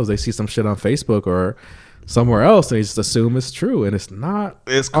themselves. They see some shit on Facebook or somewhere else, and they just assume it's true, and it's not.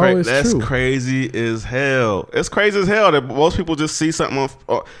 It's always that's true. Crazy as hell. It's crazy as hell that most people just see something.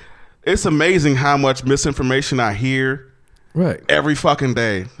 It's amazing how much misinformation I hear. Right. Every fucking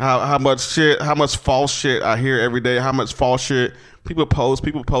day. How much false shit I hear every day. How much false shit people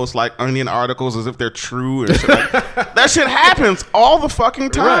post like onion articles as if they're true and shit like that. Shit happens all the fucking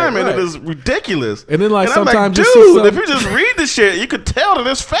time, and it is ridiculous. And then like sometimes, dude, if you just read the shit, you could tell that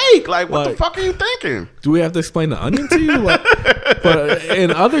it's fake. Like, what the fuck are you thinking? Do we have to explain the onion to you? Like, but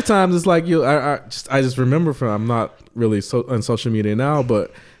in other times, it's like I just remember I'm not really on social media now,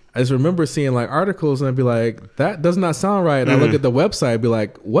 but I just remember seeing like articles and I'd be like, that does not sound right. And I look at the website and be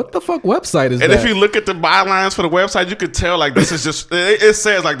like, what the fuck website is that? And if you look at the bylines for the website, you could tell like this is just, it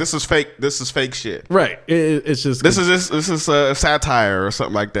says like this is fake shit. Right. It's just, this is a satire or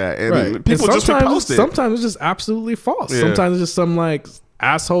something like that. And people just repost it. Sometimes it's just absolutely false. Yeah. Sometimes it's just some like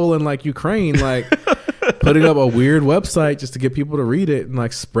asshole in like Ukraine, like putting up a weird website just to get people to read it and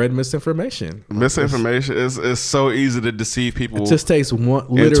like spread misinformation. Misinformation is so easy to deceive people. It just takes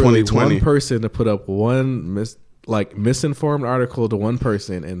literally one person to put up one misinformed article to one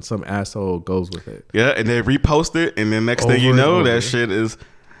person, and some asshole goes with it. Yeah, and they repost it, and then next thing you know, that shit is.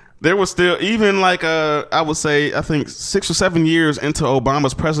 There was still, even like I would say, I think 6 or 7 years into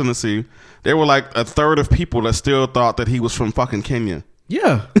Obama's presidency, there were like a third of people that still thought that he was from fucking Kenya.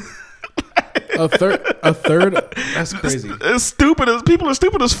 Yeah. A third. That's crazy. It's stupid. People are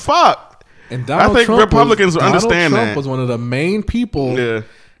stupid as fuck. And I think Republicans understand that. Donald Trump was one of the main people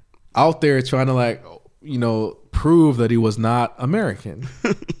out there trying to like, prove that he was not American,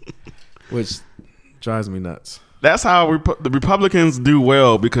 which drives me nuts. That's how the Republicans do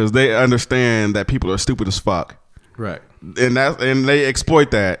well, because they understand that people are stupid as fuck. Right. And they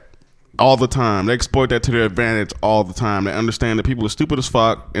exploit that all the time. They exploit that to their advantage all the time. They understand that people are stupid as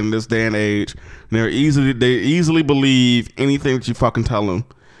fuck in this day and age. And they easily believe anything that you fucking tell them.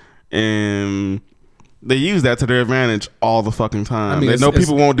 And they use that to their advantage all the fucking time. I mean, they know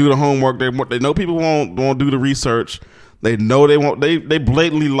people won't do the homework. They know people won't do the research. They know they won't. They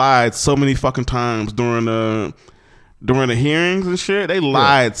blatantly lied so many fucking times during the hearings and shit. They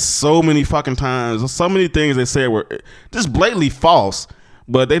lied so many fucking times. So many things they said were just blatantly false.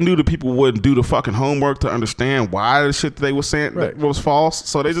 But they knew the people wouldn't do the fucking homework to understand why the shit that they were saying was false.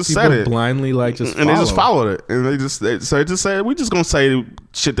 So they just people said it blindly, like they just followed it, and they just said we just gonna say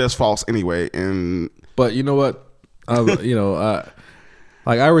shit that's false anyway. But you know what,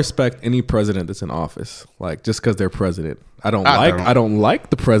 like I respect any president that's in office, like just because they're president. I don't like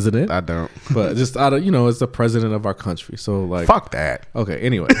the president. I don't. But just it's the president of our country. So like fuck that. Okay,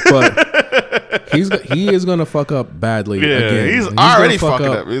 anyway, but he is gonna fuck up badly again. He's already fucking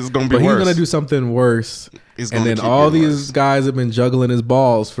up. It's gonna be worse. He's gonna do something worse. And then all these guys have been juggling his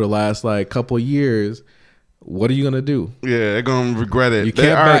balls for the last like couple years. What are you gonna do? Yeah, they're gonna regret it. You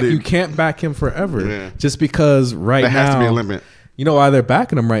can't back him forever just because now there has to be a limit. You know why they're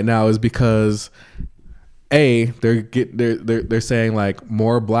backing him right now is because they're saying like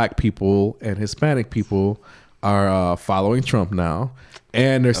more black people and Hispanic people are following Trump now,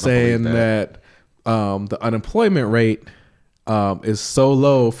 and they're saying that the unemployment rate is so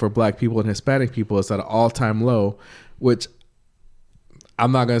low for black people and Hispanic people. It's at an all-time low, which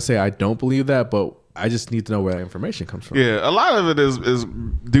I'm not gonna say I don't believe that, but I just need to know where that information comes from. Yeah, a lot of it is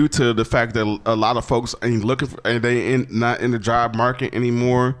due to the fact that a lot of folks ain't looking for, not in the job market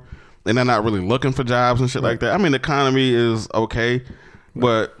anymore, and they're not really looking for jobs and shit like that. I mean, the economy is okay,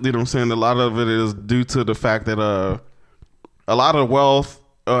 but you know what I'm saying. A lot of it is due to the fact that a lot of wealth,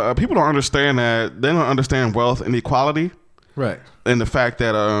 people don't understand that. They don't understand wealth inequality, right? And the fact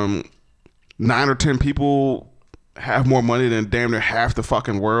that 9 or 10 people have more money than damn near half the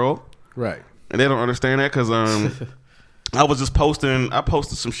fucking world, right? And they don't understand that because I was just posting. I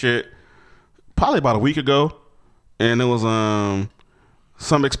posted some shit probably about a week ago, and it was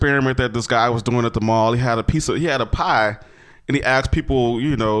some experiment that this guy was doing at the mall. He had a pie, and he asked people,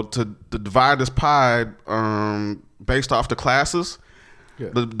 to divide this pie based off the classes.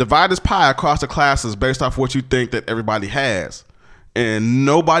 Yeah. Divide this pie across the classes based off what you think that everybody has, and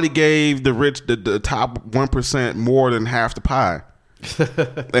nobody gave the top 1% more than half the pie.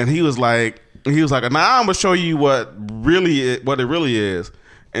 And he was like, nah, I'm gonna show you what it really is.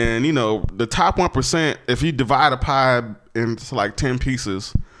 And the top 1%, if you divide a pie into like 10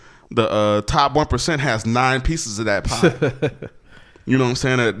 pieces, the top 1% has 9 pieces of that pie. You know what I'm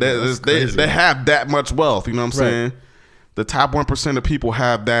saying? They have that much wealth. You know what I'm saying? The top 1% of people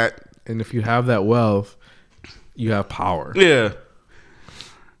have that. And if you have that wealth, you have power. Yeah.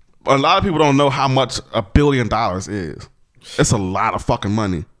 A lot of people don't know how much $1 billion is. It's a lot of fucking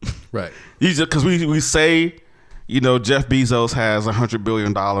money. Right. Because we say, Jeff Bezos has $100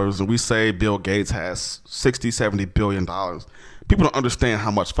 billion, and we say Bill Gates has $60-70 billion. People don't understand how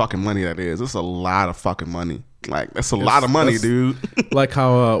much fucking money that is. It's a lot of fucking money. Like, that's a lot of money, dude. Like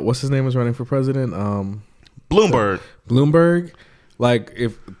how, what's his name was running for president? Bloomberg. Like,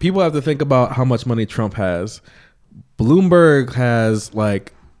 if people have to think about how much money Trump has, Bloomberg has,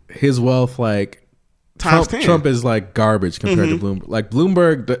 like, his wealth, like, Trump is like garbage compared to Bloomberg. Like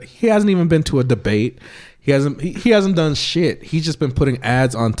Bloomberg, he hasn't even been to a debate. He hasn't done shit. He's just been putting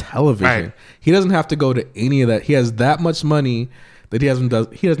ads on television. Right. He doesn't have to go to any of that. He has that much money that he doesn't have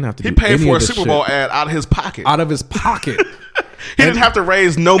to do any of this shit. He paid for a Super Bowl ad out of his pocket. He didn't have to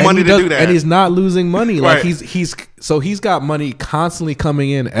raise no money to do that. And he's not losing money. Like he's got money constantly coming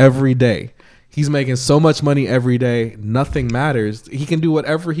in every day. He's making so much money every day. Nothing matters. He can do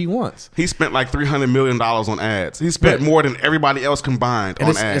whatever he wants. He spent like $300 million on ads. He spent more than everybody else combined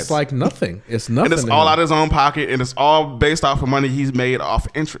on ads. It's like nothing. It's nothing. And it's all out of his own pocket, and it's all based off of money he's made off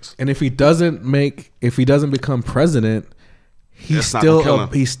interest. And if he doesn't become president, he's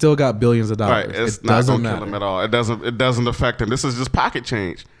still got billions of dollars. Right. It's not going to kill him at all. It doesn't affect him. This is just pocket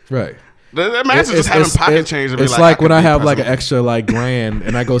change. Right. Imagine just having pocket change. It's like when I have like an extra like $1,000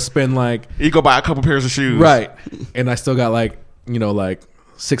 and I go spend like, you go buy a couple pairs of shoes, right? And I still got like like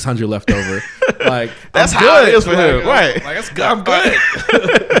 600 left over. Like that's how it is for him, right? Like I'm good.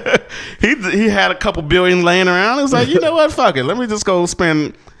 He had a couple billion laying around. It's like, you know what? Fuck it. Let me just go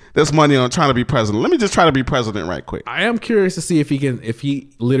spend this money on trying to be president. Let me just try to be president right quick. I am curious to see if he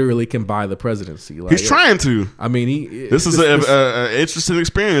literally can buy the presidency. Like, he's trying to. I mean, this is an interesting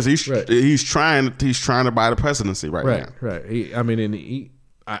experience. He's trying to buy the presidency right now. Right.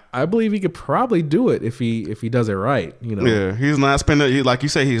 I believe he could probably do it if he does it right. Yeah, he's not spending, like you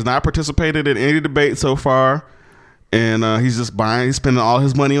say, he's not participated in any debate so far, and he's spending all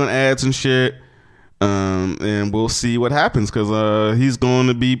his money on ads and shit. And we'll see what happens because he's going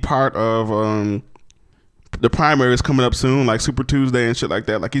to be part of the primary is coming up soon, like Super Tuesday and shit like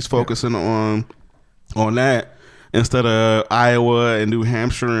that. Like he's focusing on that instead of Iowa and New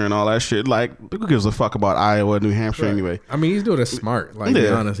Hampshire and all that shit. Like who gives a fuck about Iowa and New Hampshire anyway? I mean, he's doing it smart. Like, to be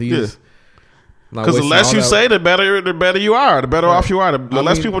honest, he's because the less you say, the better you are. The better off you are. The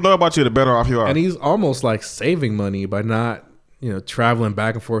less people know about you, the better off you are. And he's almost like saving money by not, traveling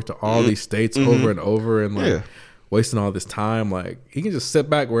back and forth to all these states over and over and like wasting all this time. Like he can just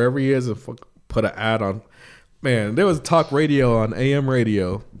sit back wherever he is and put an ad on. Man, there was talk radio on AM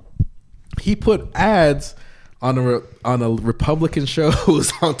radio. He put ads on a Republican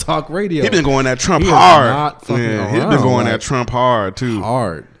shows on talk radio. He been going at Trump hard. He's been going at Trump hard too.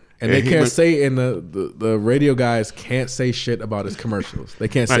 Hard. And they can't say the radio guys can't say shit about his commercials. They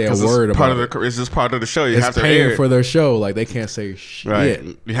can't say a word about it. It's just part of the show. You it's have to air it for their show. Like they can't say shit.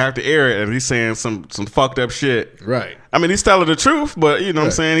 Right. You have to air it, and he's saying some fucked up shit. Right. I mean, he's telling the truth, but you know what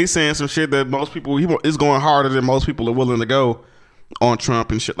I'm saying. He's saying some shit that most people is going harder than most people are willing to go on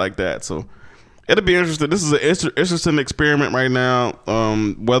Trump and shit like that. So it'll be interesting. This is an interesting experiment right now.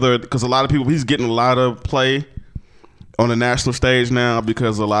 Whether because a lot of people he's getting a lot of play on the national stage now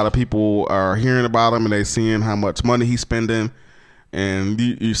because a lot of people are hearing about him and they seeing how much money he's spending, and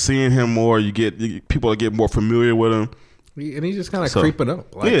you're seeing him more. People are getting more familiar with him, and he's just kind of creeping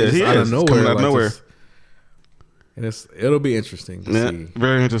up. Like, he out is of nowhere. coming out of nowhere. And it'll be interesting to see.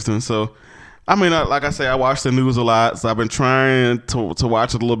 Very interesting. So, I mean, like I say, I watch the news a lot, so I've been trying to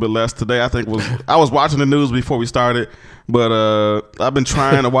watch it a little bit less. Today, I think I was watching the news before we started, but I've been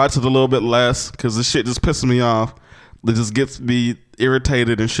trying to watch it a little bit less because this shit just pisses me off. It just gets me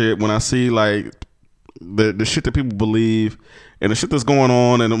irritated and shit when I see like the shit that people believe and the shit that's going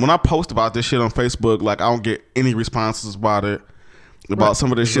on. And when I post about this shit on Facebook, like I don't get any responses about it. About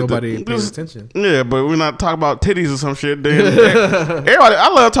some of this shit. Nobody pays attention. Yeah, but we're not talking about titties or some shit. Then everybody, I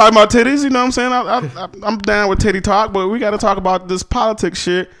love talking about titties. You know what I'm saying? I'm down with titty talk, but we got to talk about this politics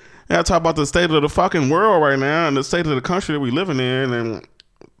shit. We got to talk about the state of the fucking world right now and the state of the country that we living in and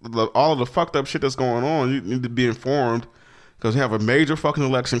all of the fucked up shit that's going on. You need to be informed because you have a major fucking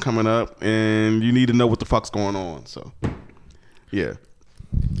election coming up and you need to know what the fuck's going on. So, yeah.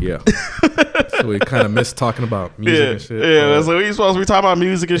 So we kind of missed talking about music and shit. Yeah, so we supposed to be talking about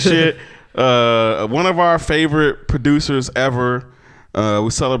music and shit. One of our favorite producers ever. We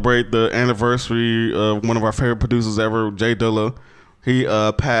celebrate the anniversary of one of our favorite producers ever, J Dilla. He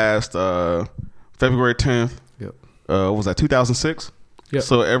passed February 10th. Yep. What was that, 2006? Yep.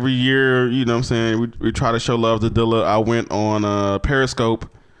 So every year, you know what I'm saying, we try to show love to Dilla. I went on Periscope.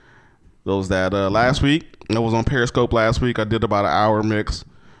 That was last week. I was on Periscope last week. I did about an hour mix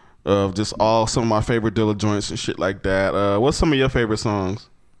of just some of my favorite Dilla joints and shit like that. What's some of your favorite songs?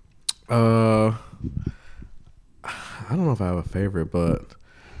 I don't know if I have a favorite, but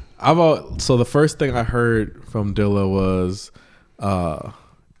so the first thing I heard from Dilla was,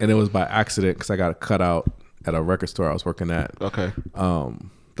 and it was by accident because I got a cutout at a record store I was working at. Okay.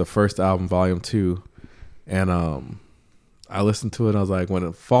 The first album, Volume 2, and I listened to it. And I was like,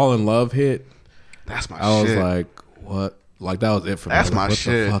 when Fall in Love hit, that's my shit. I was like, what? Like that was it for me. That's my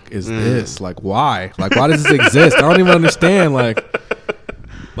shit. What the fuck is this? Like why? Like why does this exist? I don't even understand. Like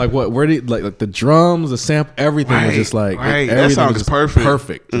what? Where did like the drums, the sample, everything was just like everything that song is perfect.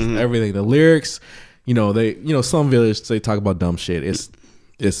 Perfect. Mm-hmm. Everything. The lyrics, some village they talk about dumb shit.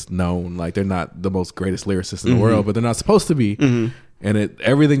 It's known like they're not the most greatest lyricists in the world, but they're not supposed to be. Mm-hmm. And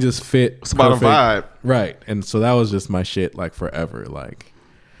everything just fit. It's about a vibe, right? And so that was just my shit, like forever. Like,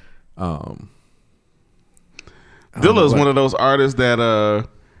 Dilla is one of those artists that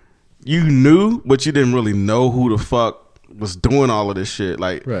you knew, but you didn't really know who the fuck was doing all of this shit.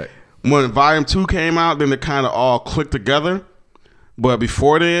 Like, right. When Volume 2 came out, then it kind of all clicked together. But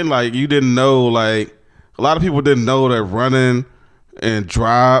before then, like, you didn't know, like, a lot of people didn't know that Running and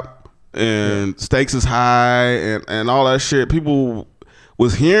Drop and Stakes is High and all that shit. People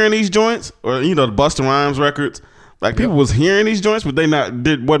was hearing these joints, or, the Busta Rhymes records. Like, people was hearing these joints, but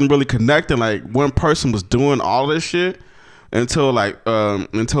wasn't really connecting. Like, one person was doing all this shit until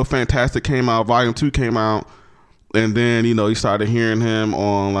Fantastic came out, Volume 2 came out, and then, you started hearing him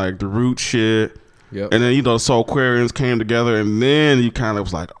on, like, the Root shit. Yep. And then, the Soulquarians came together, and then you kind of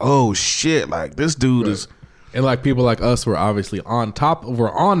was like, oh, shit, like, this dude is... And, like, people like us were obviously on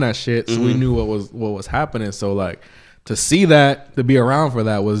that shit, so we knew what was happening. So, like, to see that, to be around for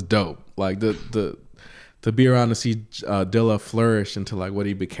that was dope. Like, to be around to see Dilla flourish into like what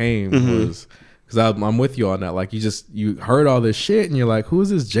he became was because I'm with you on that. Like you heard all this shit and you're like, who is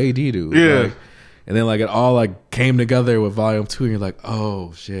this JD dude? Yeah. Like, and then like it all like came together with Volume 2 and you're like,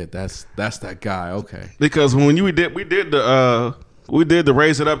 oh shit, that's that guy. Okay. Because when we did the We did the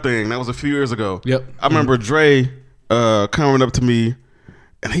Raise It Up thing. That was a few years ago. Yep. I remember Dre coming up to me,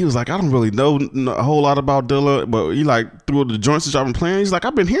 and he was like, I don't really know a whole lot about Dilla, but he like through the joints that y'all been playing, he's like,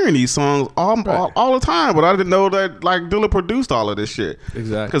 I've been hearing these songs all the time, but I didn't know that like Dilla produced all of this shit.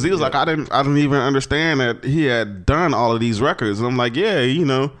 Exactly. Because he was like, I didn't even understand that he had done all of these records. And I'm like, yeah, you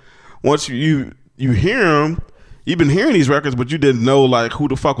know, once you hear him, you've been hearing these records, but you didn't know like who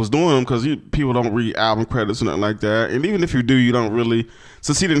the fuck was doing them because people don't read album credits or nothing like that. And even if you do, you don't really,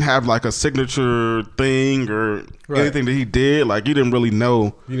 since he didn't have like a signature thing or anything that he did, like you didn't really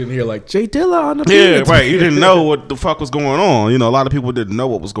know. You didn't hear like J Dilla on the beat. Yeah, right. You didn't know what the fuck was going on. You know, a lot of people didn't know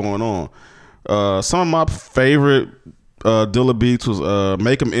what was going on. Some of my favorite Dilla beats was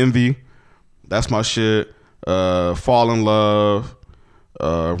Make 'Em Envy. That's my shit. Fall in Love.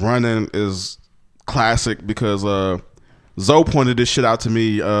 Running is classic because Zoe pointed this shit out to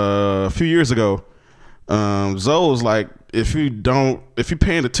me a few years ago. Zoe was like, if you're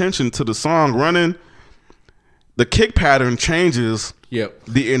paying attention to the song Running, the kick pattern changes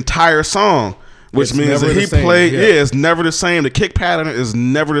the entire song, which means that he played. It's never the same. The kick pattern is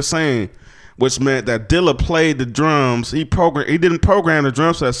never the same, which meant that Dilla played the drums. He didn't program the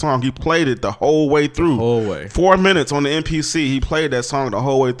drums for that song. He played it the whole way through. The whole way. 4 minutes on the MPC. He played that song the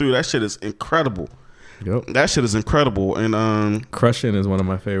whole way through. That shit is incredible. Yep. That shit is incredible. And Crushing is one of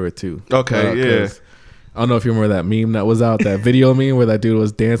my favorite too. Okay, yeah. I don't know if you remember that meme that was out, that video meme where that dude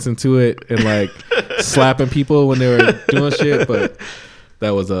was dancing to it and like slapping people when they were doing shit. But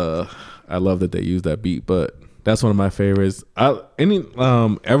that was I love that they used that beat. But that's one of my favorites.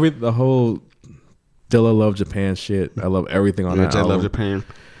 The whole Dilla Love Japan shit. I love everything on that album. Love Japan.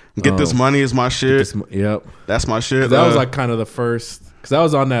 Get This Money is my shit. Yep, that's my shit. That was like kind of the first, because that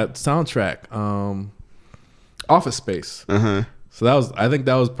was on that soundtrack, Office Space. So I think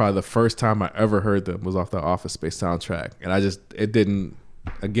that was probably the first time I ever heard them was off the Office Space soundtrack, and it didn't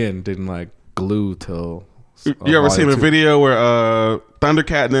like glue till. You ever seen a video where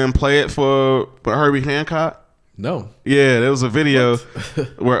Thundercat and them play it for Herbie Hancock? No. Yeah, there was a video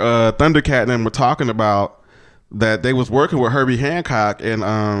where Thundercat and them were talking about that they was working with Herbie Hancock, and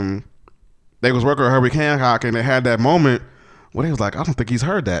they had that moment where they was like, I don't think he's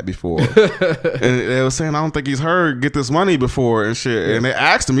heard that before. And they was saying, I don't think he's heard Get This Money before and shit. Yeah. And they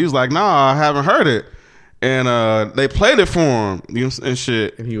asked him, he was like, nah, I haven't heard it. And they played it for him, you know, and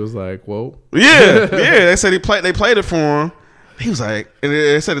shit. And he was like, whoa. Yeah. They said they played it for him. He was like, and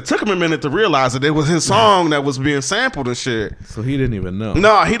they said it took him a minute to realize that it was his song that was being sampled and shit. So he didn't even know.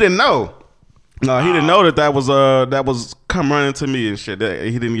 No, he didn't know. No, he didn't know that was Come Running to Me and shit.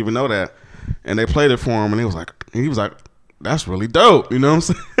 He didn't even know that. And they played it for him, and he was like, that's really dope. You know what I'm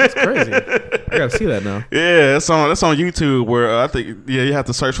saying? That's crazy. I gotta see that now. Yeah, that's on YouTube where I think you have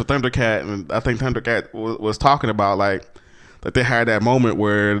to search for Thundercat, and I think Thundercat was talking about like that they had that moment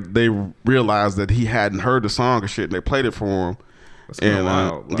where they realized that he hadn't heard the song and shit, and they played it for him. That's kind of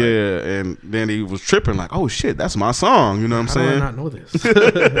wild. Like, yeah, and then he was tripping like, oh shit, that's my song. You know what I'm saying? How do I not know this?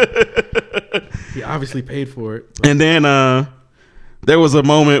 He obviously paid for it. And then there was a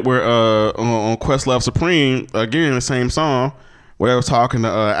moment where on Questlove Supreme, again the same song, where I was talking to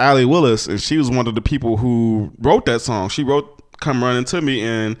Allie Willis, and she was one of the people who wrote that song. She wrote Come Running to Me,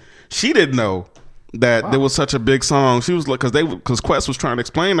 and she didn't know that there was such a big song. She was like, because Quest was trying to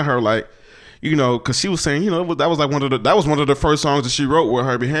explain to her like, you know, because she was saying, you know, that was one of the first songs that she wrote with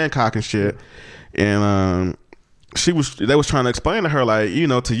Herbie Hancock and shit, and they was trying to explain to her like, you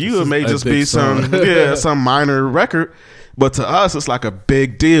know, to you it may just be some minor record, but to us it's like a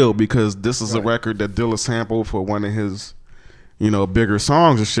big deal because this is a record that Dilla sampled for one of his, you know, bigger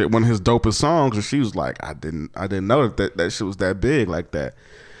songs and shit, one of his dopest songs, and she was like, I didn't know that shit was that big like that.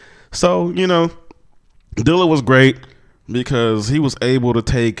 So, you know, Dilla was great because he was able to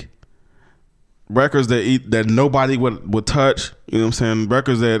take records that nobody would touch, you know what I'm saying,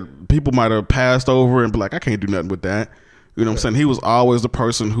 records that people might have passed over and be like, I can't do nothing with that, you know what I'm saying. He was always the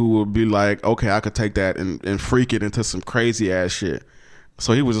person who would be like, okay, I could take that and freak it into some crazy ass shit.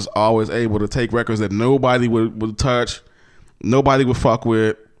 So he was just always able to take records that nobody would touch, nobody would fuck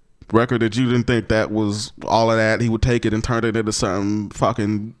with, record that you didn't think that was all of that, he would take it and turn it into something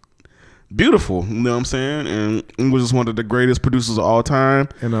fucking beautiful, you know what I'm saying? And he was just one of the greatest producers of all time.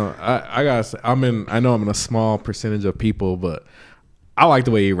 You know, I gotta say, I know I'm in a small percentage of people, but I like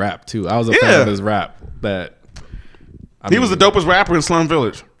the way he rapped too. I was a fan of his rap. He was the dopest rapper in Slum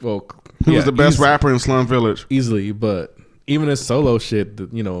Village. Well, he was the best rapper in Slum Village, easily. But even his solo shit,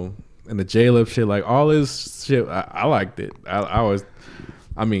 you know, and the J-Lib shit, like all his shit, I liked it.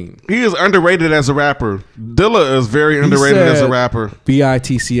 He is underrated as a rapper. Dilla is very underrated as a rapper.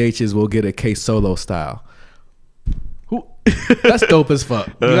 BITCHs will get a K Solo style. Who? That's dope as fuck.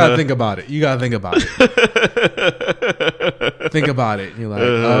 You gotta think about it. Think about it. You're like,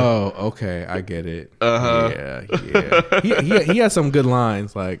 oh, okay, I get it. Yeah. He had some good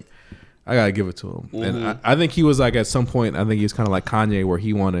lines. Like, I gotta give it to him. And I think he was like, at some point, I think he was kind of like Kanye, where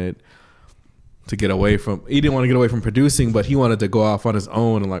he wanted to get away from. He didn't want to get away from producing, but he wanted to go off on his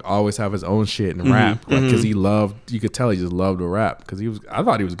own and like always have his own shit and rap, because he loved. You could tell he just loved to rap because he was. I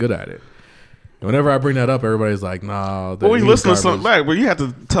thought he was good at it. Whenever I bring that up, everybody's like, "Nah." Well, you listen to Slum, right? Well, you have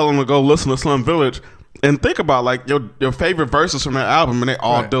to tell them to go listen to Slum Village and think about like your favorite verses from that album, and they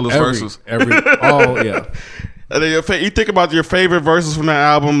all Dilla's verses. And then you think about your favorite verses from that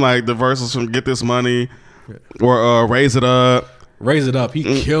album, like the verses from "Get This Money" or "Raise It Up." Raise It Up. He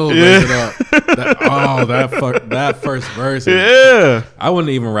killed Raise It Up. That first verse. I wouldn't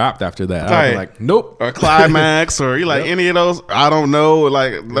even rapped after that. I'd be like, nope. Or Climax, or you like any of those. I don't know.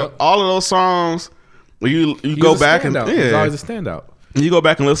 Like all of those songs. You go back and he's always a standout. You go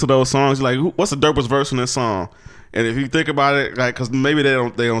back and listen to those songs. You're like, what's the dopest verse in this song? And if you think about it, like, because maybe they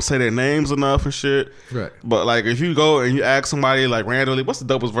don't say their names enough and shit. Right. But like, if you go and you ask somebody like randomly, what's the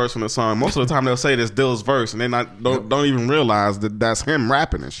dopest verse from the song? Most of the time they'll say this Dilla's verse, and they don't even realize that that's him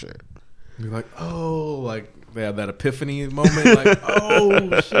rapping and shit. You're like, oh, like they have that epiphany moment. Like,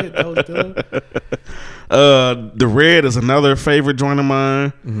 oh shit, that was Dilla. The Red is another favorite joint of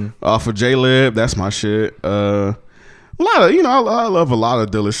mine. Off of J-Lib, that's my shit. A lot of I love a lot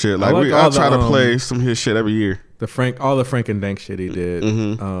of Dilla shit. Like I try to play some of his shit every year. All the Frank and Dank shit he did.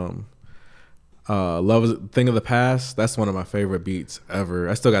 Love is a Thing of the Past. That's one of my favorite beats ever.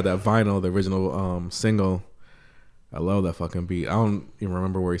 I still got that vinyl, the original single. I love that fucking beat. I don't even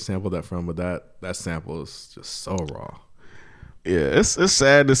remember where he sampled that from, but that sample is just so raw. Yeah, it's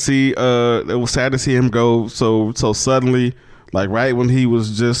sad to see. It was sad to see him go so suddenly. Like right when he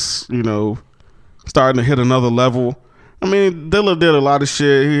was just starting to hit another level. I mean, Dilla did a lot of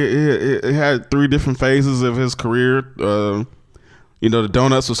shit. He had 3 different phases of his career. The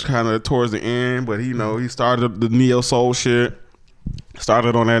Donuts was kind of towards the end, but he started the neo soul shit.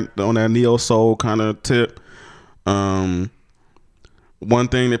 Started on that neo soul kind of tip. One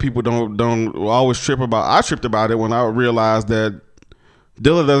thing that people don't always trip about. I tripped about it when I realized that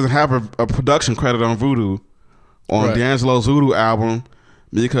Dilla doesn't have a production credit on Voodoo, on D'Angelo's Voodoo album,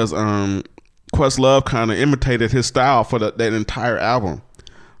 because Questlove kind of imitated his style for that entire album.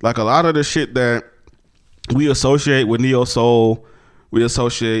 Like a lot of the shit that we associate with neo soul, we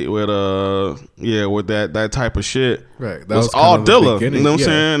associate with with that type of shit. Right, that was all Dilla. You know what I'm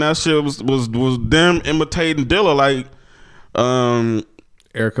saying? That shit was them imitating Dilla, like Erykah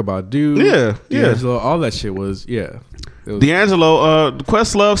Badu. D'Angelo, all that shit was D'Angelo.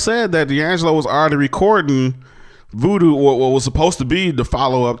 Questlove said that D'Angelo was already recording Voodoo, what was supposed to be the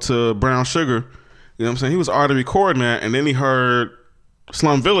follow-up to Brown Sugar. You know what I'm saying? He was already recording that, and then he heard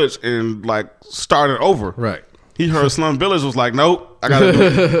Slum Village and like started over. Right. He heard Slum Village, was like, nope, I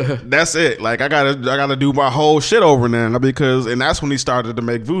gotta that's it. Like I gotta do my whole shit over now, and that's when he started to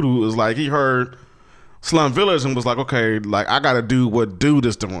make Voodoo. It was like he heard Slum Village and was like, okay, like I gotta do what Dude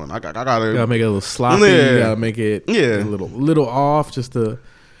is doing. I gotta make it a little sloppy. You gotta make it a little off, just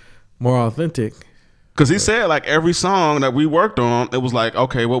more authentic. Because he said like every song that we worked on, it was like,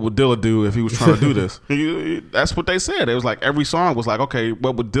 okay, what would Dilla do if he was trying to do this? That's what they said. It was like every song was like, okay,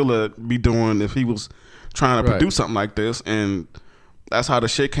 what would Dilla be doing if he was trying to produce something like this? And that's how the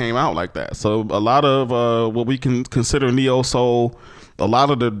shit came out like that. So a lot of what we can consider neo soul, a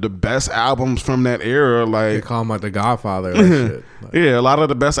lot of the best albums from that era, like they call him like the Godfather. Shit. Like, a lot of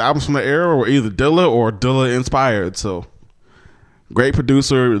the best albums from the era were either Dilla or Dilla inspired. So. Great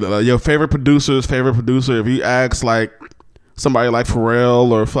producer. Your favorite producer's favorite producer. If you ask like somebody like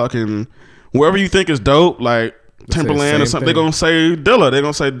Pharrell or fucking whoever you think is dope, like Timberland or something, they're gonna say Dilla. They're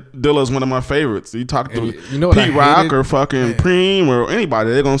gonna say Dilla is one of my favorites. You talk to Pete Rock or fucking Preem or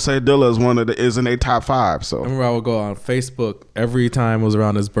anybody, they're gonna say Dilla is in their top 5. So I remember I would go on Facebook every time it was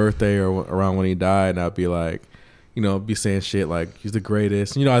around his birthday or around when he died, and I'd be like, be saying shit like he's the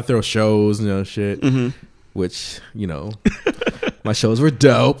greatest. I throw shows, shit, which my shows were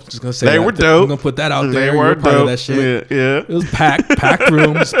dope. Just gonna say they were dope. I'm gonna put that out there. They were part dope. Of that shit. Yeah. It was packed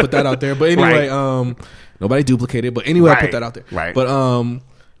room. Just put that out there. But anyway, nobody duplicated. But anyway, I put that out there. Right. But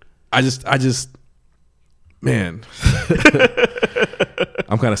I just, man,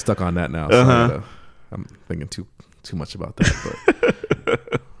 I'm kind of stuck on that now. So I'm thinking too much about that.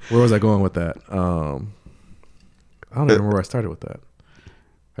 But where was I going with that? I don't even remember where I started with that.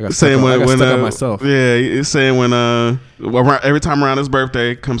 I got stuck on myself. Yeah, it's saying when every time around his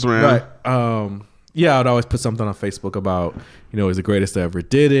birthday comes around. Right. I'd always put something on Facebook about, he's the greatest that ever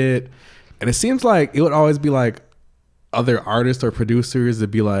did it. And it seems like it would always be like other artists or producers to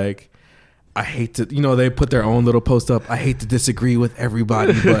be like, I hate to, they put their own little post up. I hate to disagree with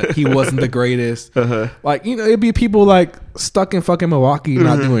everybody, but he wasn't the greatest. Like, it'd be people like stuck in fucking Milwaukee,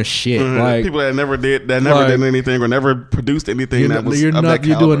 not doing shit. Like people that never did anything or never produced anything that was you're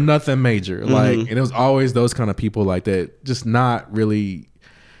doing nothing major. Like, and it was always those kind of people like that, just not really,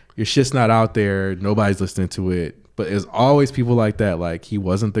 your shit's not out there. Nobody's listening to it. But it's always people like that. Like, he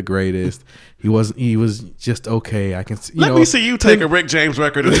wasn't the greatest. He was just okay. I can see. Let me see you take a Rick James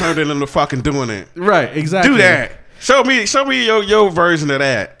record and turn it into fucking doing it. Right, exactly. Do that. Show me your version of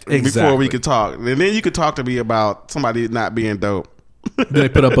that before we could talk, and then you could talk to me about somebody not being dope. They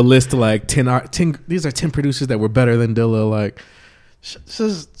put up a list of like 10. These are 10 producers that were better than Dilla. Like,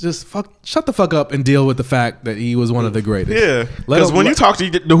 shut the fuck up and deal with the fact that he was one of the greatest. Yeah, because when you talk to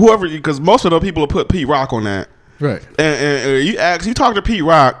whoever, because most of the people will put Pete Rock on that. Right, and you talk to Pete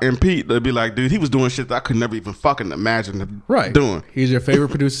Rock, and Pete, they'll be like, dude, he was doing shit that I could never even fucking imagine doing. He's your favorite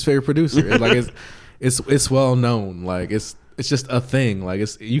producer's favorite producer. It's like it's well known. Like it's just a thing. Like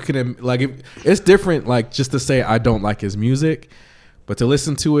it's different. Like just to say I don't like his music, but to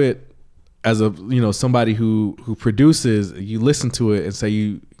listen to it as a somebody who produces, you listen to it and say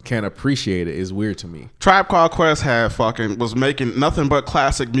you can't appreciate it is weird to me. Tribe Called Quest was making nothing but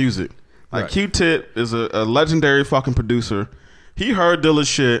classic music. Like right. Q-Tip is a legendary fucking producer. He heard Dilla's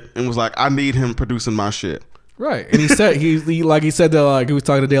shit and was like, I need him producing my shit. Right. And he said he said that, like, he was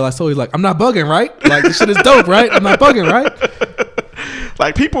talking to De La Soul. He's like, I'm not bugging, right? Like, this shit is dope, right? I'm not bugging, right?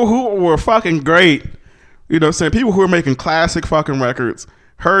 Like, people who were fucking great, saying, people who were making classic fucking records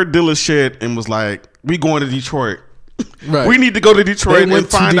heard Dilla's shit and was like, we going to Detroit. Right. We need to go to Detroit and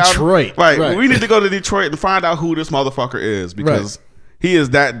find out. Right. We need to go to Detroit and find out who this motherfucker is, because he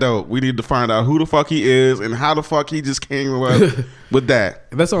is that dope. We need to find out who the fuck he is and how the fuck he just came up with that.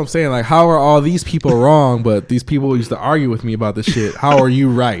 That's what I'm saying. Like, how are all these people wrong, but these people used to argue with me about this shit? How are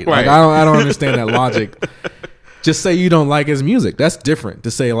you right? Like, I don't understand that logic. Just say you don't like his music. That's different. To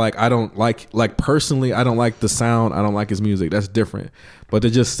say like I don't like personally, I don't like the sound, I don't like his music. That's different. But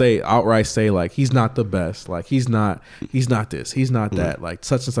to just outright say like he's not the best, like he's not this, he's not that, like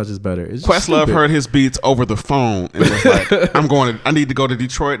such and such is better. Questlove heard his beats over the phone and was like, I need to go to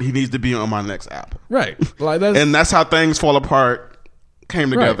Detroit. He needs to be on my next album. Right. Like that's how Things Fall Apart came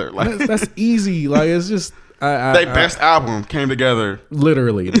together. Right. Like that's easy. Like it's just their best album came together.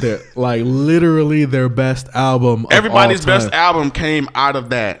 Literally their best album. Everybody's best album came out of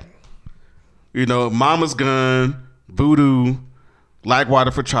that. Mama's Gun, Voodoo, Like Water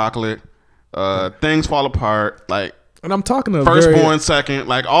for Chocolate, Things Fall Apart, like, and I'm talking to Firstborn Second,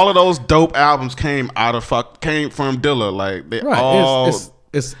 like all of those dope albums came from Dilla. Like they all,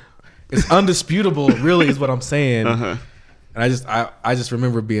 it's undisputable. Really, is what I'm saying. And I just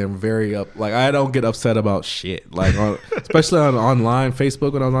remember being very like I don't get upset about shit, like especially on online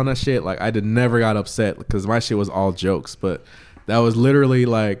Facebook when I was on that shit. Like I never got upset because my shit was all jokes, but that was literally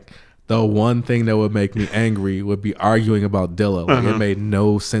like the one thing that would make me angry would be arguing about Dilla. Like it made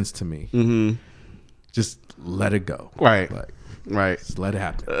no sense to me. Just let it go. Right. Like, right. Just let it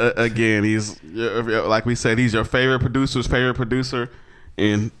happen. Again, he's, like we said, he's your favorite producer's favorite producer,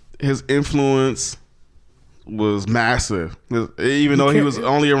 and his influence was massive. Even though he was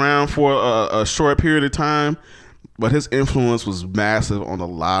only around for a short period of time, but his influence was massive on a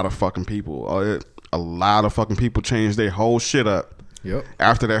lot of fucking people. A lot of fucking people changed their whole shit up. Yep.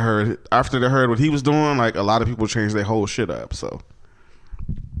 After they heard what he was doing, like a lot of people changed their whole shit up. So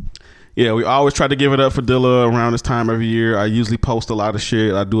yeah, we always try to give it up for Dilla around this time every year. I usually post a lot of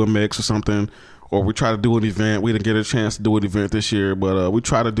shit. I do a mix or something, or we try to do an event. We didn't get a chance to do an event this year, but we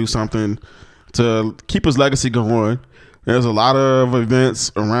try to do something to keep his legacy going. There's a lot of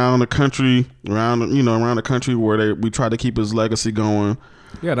events around the country, around the country where we try to keep his legacy going.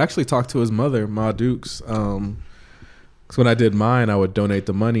 Yeah, I'd actually talked to his mother, Ma Dukes. Because when I did mine, I would donate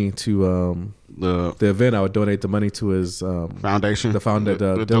the money to the event. I would donate the money to his foundation, the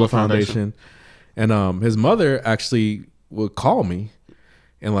Dilla Foundation. And his mother actually would call me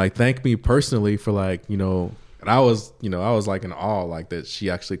and like thank me personally for like, and I was like in awe like that she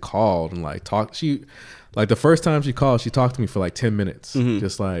actually called and like talked. She like the first time she called, she talked to me for like 10 minutes.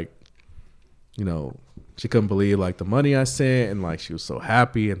 Just like, she couldn't believe like the money I sent, and like she was so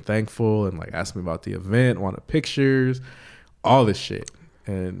happy and thankful and like asked me about the event, wanted pictures, all this shit.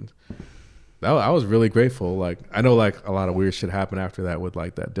 And I was really grateful. Like I know like a lot of weird shit happened after that with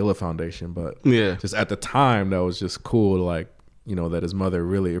like that Dilla Foundation, but yeah, just at the time that was just cool to like, that his mother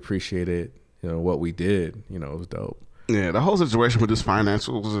really appreciated what we did. It was dope. Yeah, the whole situation with this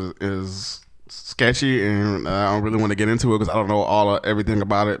financials is sketchy, and I don't really want to get into it because I don't know everything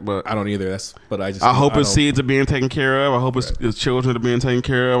about it. But I don't either. I hope his seeds are being taken care of. I hope his children are being taken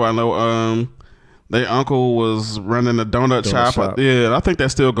care of. I know their uncle was running a donut shop. Yeah, I think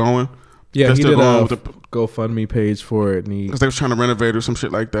that's still going. Yeah, he did a GoFundMe page for it, because they was trying to renovate or some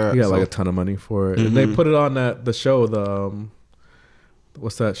shit like that. He got like a ton of money for it, and they put it on the show.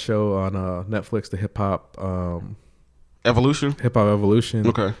 What's that show on Netflix? The hip hop Evolution. Hip Hop Evolution.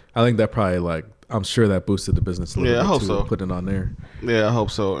 Okay, I think that probably I'm sure that boosted the business a little bit. I hope too, so. Putting it on there. Yeah, I hope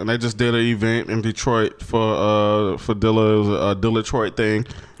so. And they just did an event in Detroit for Dilla. It was a Dilla Detroit thing.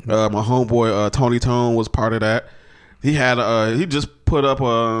 My homeboy Tony Tone was part of that. He had he just put up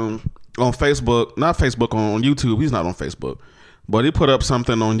on Facebook, not Facebook, on YouTube. He's not on Facebook, but he put up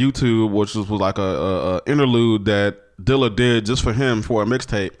something on YouTube, which was like a interlude that Dilla did just for him for a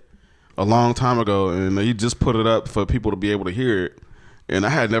mixtape a long time ago, and he just put it up for people to be able to hear it. And I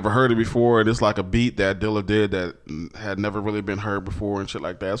had never heard it before, and it's like a beat that Dilla did that had never really been heard before and shit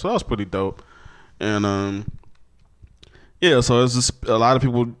like that. So that was pretty dope. And yeah, so it's just a lot of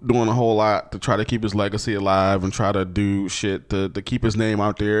people doing a whole lot to try to keep his legacy alive and try to do shit to keep his name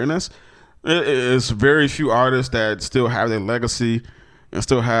out there. And it's very few artists that still have their legacy and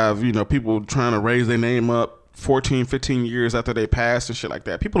still have, people trying to raise their name up 14, 15 years after they passed and shit like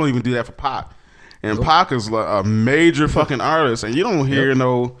that. People don't even do that for Pac. And Pac is a major fucking artist, and you don't hear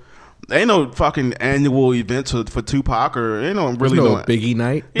ain't no fucking annual events for Tupac, or ain't no really no Biggie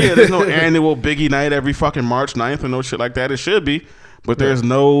night. Yeah, there's no annual Biggie night every fucking March 9th or no shit like that. It should be, but there's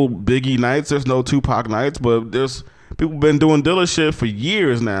no Biggie nights. There's no Tupac nights, but there's people been doing Dilla shit for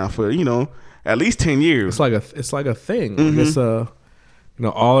years now, for at least 10 years. It's like a thing. It's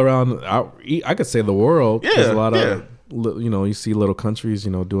all around. I could say the world. Yeah, there's a lot of you see little countries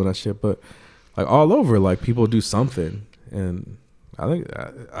doing that shit, but like all over, like people do something, and I think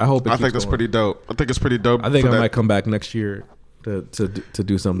that's pretty dope. I think it's pretty dope. I think I might come back next year to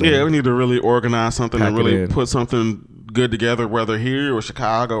do something. Yeah, we need to really organize something and really put something good together, whether here or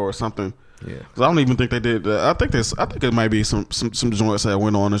Chicago or something. Yeah, because I don't even think they did. I think it might be some joints that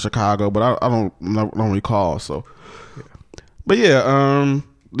went on in Chicago, but I don't recall. So, yeah. But yeah,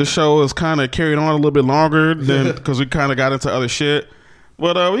 the show is kind of carried on a little bit longer than because we kind of got into other shit.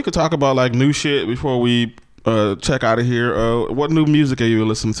 But we could talk about like new shit before we check out of here. What new music are you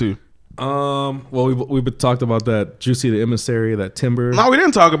listening to? Well, we've talked about that Juicy the Emissary, that Timber. No, we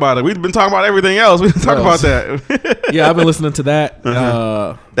didn't talk about it. We've been talking about everything else. We didn't talk about that. Yeah, I've been listening to that.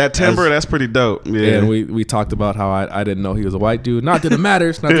 That Timber, that's pretty dope. Yeah, and we talked about how I didn't know he was a white dude. Not that it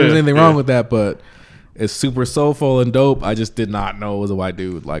matters. Not that there's anything wrong with that, but it's super soulful and dope. I just did not know it was a white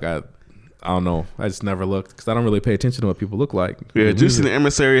dude. Like I don't know. I just never looked because I don't really pay attention to what people look like. Yeah, Juicy the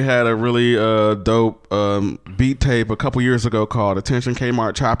Emissary had a really dope beat tape a couple years ago called Attention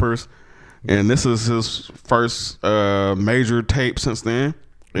Kmart Choppers. And this is his first major tape since then.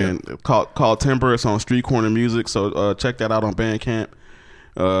 And called Timber. It's on Street Corner Music. So check that out on Bandcamp.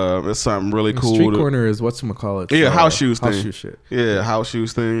 It's something really cool. Street Corner is whatchamacallit. Yeah, House Shoes thing. House Shoes shit. Yeah, House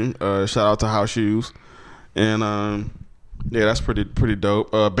Shoes thing. Shout out to House Shoes. And yeah, that's pretty dope.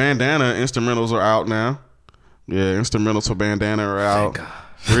 Bandana instrumentals are out now. Yeah, instrumentals for Bandana are out.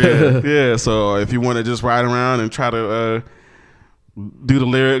 Thank God. Yeah. So if you want to just ride around and try to do the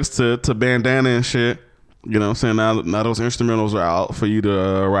lyrics to Bandana and shit, you know what I'm saying? Now those instrumentals are out for you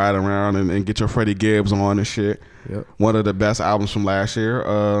to ride around and get your Freddie Gibbs on and shit. Yep. One of the best albums from last year.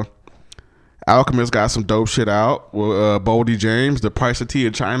 Alchemist got some dope shit out with Boldy James, The Price of Tea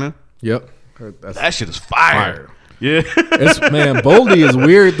in China. Yep. That shit is fire. Yeah, Boldy is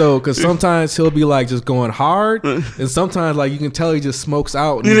weird though, because sometimes he'll be like just going hard, and sometimes like you can tell he just smokes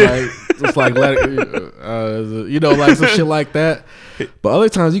out and he's like just like let it, like some shit like that. But other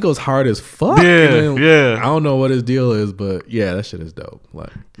times he goes hard as fuck. Yeah. I don't know what his deal is, but yeah, that shit is dope. Like,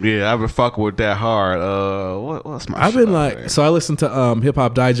 yeah, I've been fucking with that hard. What's my? I've been like, so I listened to Hip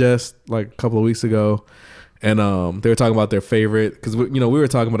Hop Digest like a couple of weeks ago, and they were talking about their favorite because we were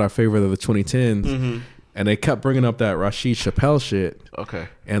talking about our favorite of the 2010s. Mm-hmm. And they kept bringing up that Rashid Chappelle shit. Okay.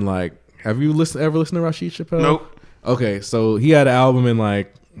 And like, have you ever listened to Rashid Chappelle? Nope. Okay, so he had an album in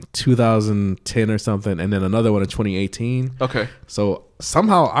like 2010 or something, and then another one in 2018. Okay. So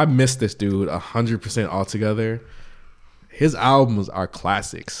somehow I missed this dude 100% altogether. His albums are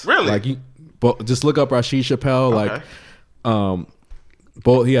classics. Really? Like, just look up Rashid Chappelle. Okay.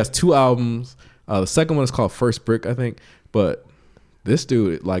 Like, he has two albums. The second one is called First Brick, I think. But this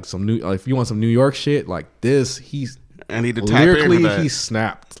dude, like if you want some New York shit, like this, he's lyrically he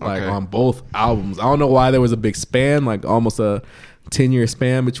snapped like on both albums. I don't know why there was a big span, like almost a 10-year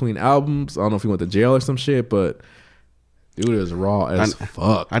span between albums. I don't know if he went to jail or some shit, but Dude is raw as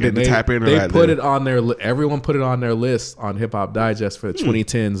fuck. I didn't tap into they that. They put it on their. Everyone put it on their list on Hip Hop Digest for the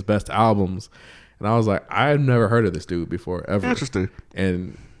 2010s best albums, and I was like, I've never heard of this dude before ever. Interesting.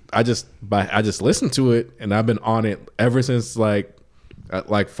 And I just listened to it, and I've been on it ever since. Like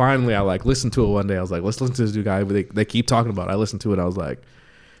finally, I listened to it one day. I was like, let's listen to this dude guy. But they keep talking about it. I listened to it. I was like,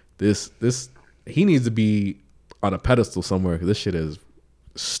 this he needs to be on a pedestal somewhere because this shit is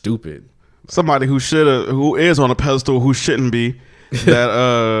stupid. Somebody who is on a pedestal who shouldn't be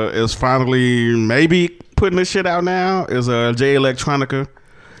that is finally maybe putting this shit out now is J Electronica.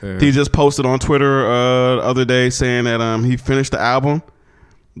 Yeah. He just posted on Twitter the other day saying that he finished the album,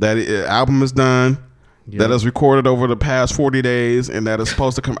 that the album is done, that is recorded over the past 40 days, and that it's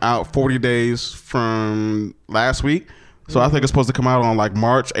supposed to come out 40 days from last week. So I think it's supposed to come out on like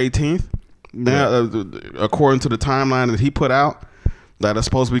March 18th. Now, according to the timeline that he put out, that is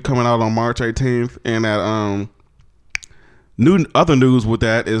supposed to be coming out on March 18th, and that other news with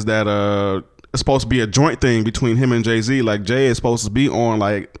that is that it's supposed to be a joint thing between him and Jay-Z. Like Jay is supposed to be on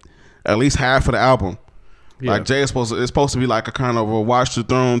like at least half of the album. Yeah. Like Jay is supposed to be like a kind of a Watch the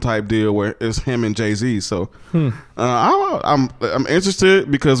Throne type deal where it's him and Jay-Z. So I'm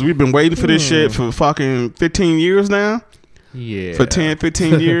interested because we've been waiting for this shit for fucking 15 years now. Yeah, for 10,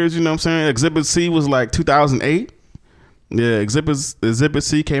 15 years. You know what I'm saying? Exhibit C was like 2008. Yeah, Exhibit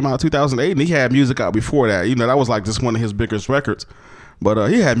C came out 2008, and he had music out before that. You know, that was like just one of his biggest records. But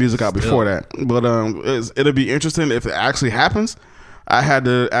he had music out before that. But it'll be interesting if it actually happens. I had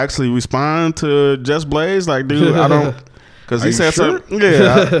to actually respond to Just Blaze, like, dude, I don't, because he said something.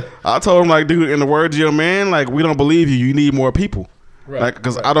 Yeah, I told him, like, dude, in the words of your man, like, we don't believe you. You need more people. Right. Like,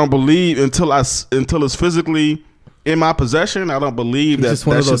 because I don't believe until it's physically in my possession, I don't believe that's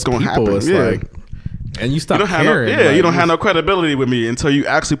just going to happen. It's like, and you stop caring. You don't have no credibility with me until you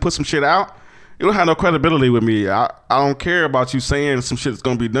actually put some shit out. You don't have no credibility with me. I don't care about you saying some shit that's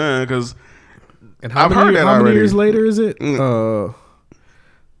gonna be done because I've heard that already. How many years later is it? How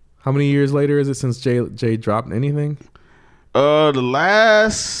many years later is it since Jay dropped anything? The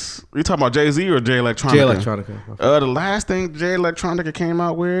last, you talking about Jay-Z or J Electronica? J Electronica. The last thing J Electronica came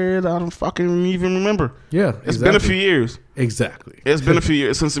out with, I don't fucking even remember. Yeah, it's been a few years. Exactly. It's been a few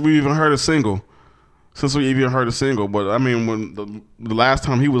years since we even heard a single. But I mean, when the last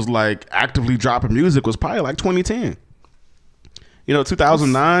time he was like actively dropping music was probably like 2010. You know,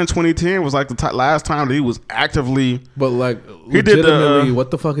 2009, 2010 was like the last time that he was actively. But like, legitimately, what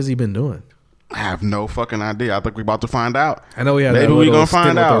the fuck has he been doing? I have no fucking idea. I think we're about to find out. I know he had maybe we're gonna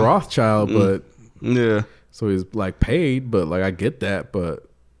find out with the Rothschild, but yeah. So he's like paid, but like I get that, but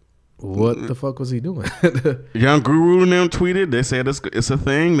what the fuck was he doing? Young Guru and them tweeted. They said it's a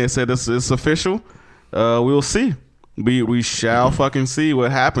thing. They said it's official. We'll see. We shall fucking see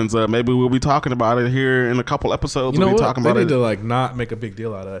what happens. Maybe we'll be talking about it here in a couple episodes. You know we'll be what? talking they about need it. to like not make a big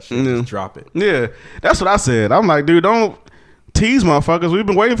deal out of that shit. Just drop it. Yeah, that's what I said. I'm like, dude, don't tease motherfuckers. We've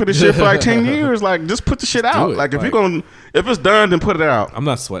been waiting for this shit for like 10 years. Like, just put the shit out. Like, if it's done, then put it out. I'm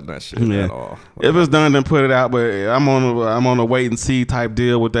not sweating that shit at all. Like, if it's done, then put it out. But I'm on a wait and see type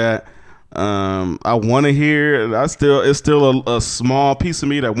deal with that. I want to hear. It's still a small piece of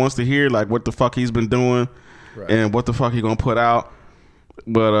me that wants to hear like what the fuck he's been doing. Right. And what the fuck he gonna put out?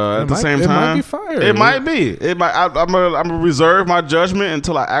 But at the same time, it might be fire. It might be. It might. I'm gonna reserve my judgment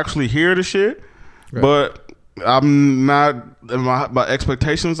until I actually hear the shit. Right. But I'm not. My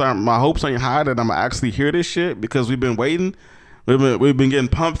expectations are. My hopes ain't high that I'm gonna actually hear this shit because we've been waiting. We've been getting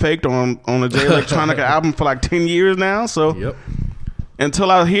pump faked on the J Electronica album for like 10 years now. So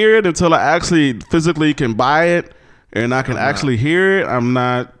until I hear it, until I actually physically can buy it and I can actually hear it, I'm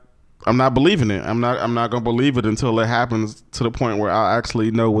not believing it. I'm not gonna believe it until it happens to the point where I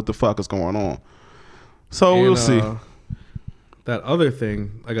actually know what the fuck is going on. So we'll see. That other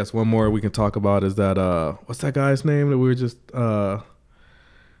thing, I guess one more we can talk about is that what's that guy's name that we were just you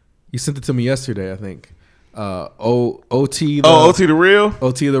sent it to me yesterday, I think. OT the Real?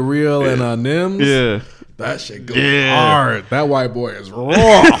 OT the Real and Nims. Yeah. That shit goes hard. That white boy is raw.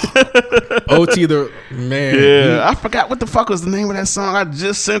 OT the man. Yeah, I forgot what the fuck was the name of that song. I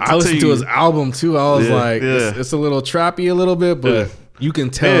just sent it to you. I listened to his album too. I was like, it's a little trappy a little bit, but you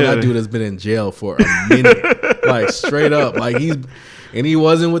can tell that dude has been in jail for a minute. Like straight up. Like he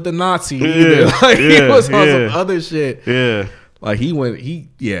wasn't with the Nazi either. Like he was on some other shit. Yeah. Like he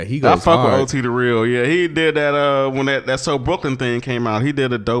goes I fuck hard. with OT the Real. Yeah, he did that when that So Brooklyn thing came out. He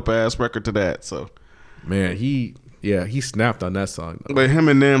did a dope ass record to that. So man, he snapped on that song though. But him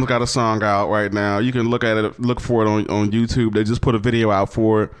and them got a song out right now. You can look for it on YouTube. They just put a video out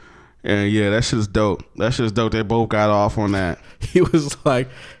for it. And yeah, that shit's dope. They both got off on that. He was like,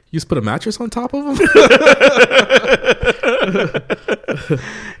 You just put a mattress on top of them?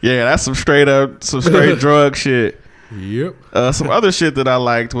 Yeah, that's some straight drug shit. Yep. Some other shit that I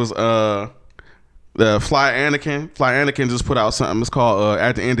liked was the Fly Anakin. Fly Anakin just put out something. It's called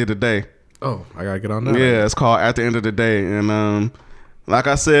At the End of the Day. Oh, I gotta get on that. Yeah, it's called At the End of the Day. And like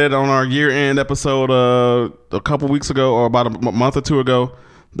I said on our year-end episode a couple weeks ago, or about a month or two ago,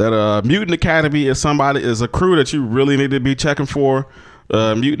 that Mutant Academy is a crew that you really need to be checking for.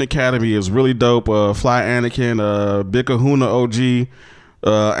 Mutant Academy is really dope. Fly Anakin, Big Kahuna OG.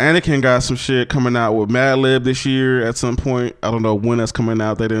 Anakin got some shit coming out with Madlib this year at some point. I don't know when that's coming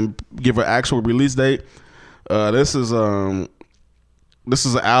out. They didn't give an actual release date. This is an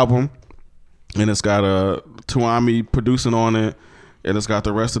album, and it's got Tuami producing on it, and it's got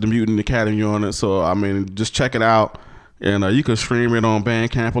the rest of the Mutant Academy on it. So I mean, just check it out, and you can stream it on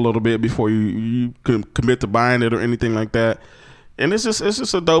Bandcamp a little bit before you can commit to buying it or anything like that. And it's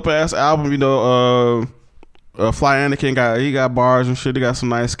just a dope ass album, you know. Fly Anakin got bars and shit. He got some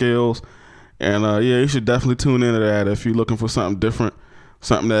nice skills, and yeah, you should definitely tune into that if you're looking for something different,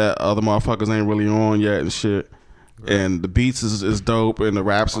 something that other motherfuckers ain't really on yet and shit. Right. And the beats is dope, and the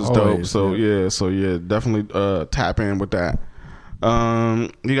raps is dope. So yeah, definitely tap in with that.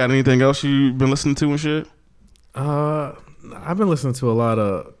 You got anything else you've been listening to and shit? I've been listening to a lot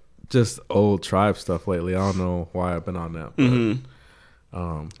of just old Tribe stuff lately. I don't know why I've been on that.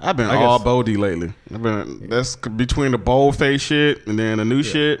 But, I've been all Bodie lately. That's between the boldface shit and then the new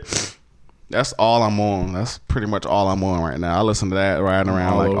shit. That's all I'm on. That's pretty much all I'm on right now. I listen to that riding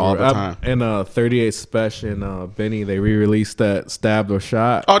around all the time. And 38 Special and Benny, they re-released that Stabbed or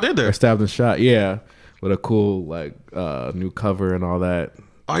Shot. Oh, did they? Or Stabbed and Shot, yeah, with a cool new cover and all that.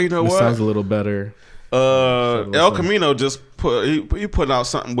 Oh, you know what? It sounds a little better. El Camino just he put out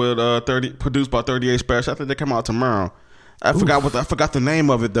something with produced by 38 Special. I think they come out tomorrow. I forgot the name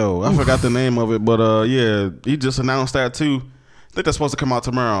of it though. I forgot the name of it, but yeah, he just announced that too. I think that's supposed to come out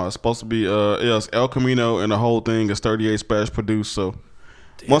tomorrow. It's supposed to be it's El Camino, and the whole thing is 38 Special produced. So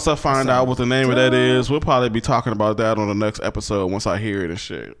once I find out what the name of that is, we'll probably be talking about that on the next episode once I hear it and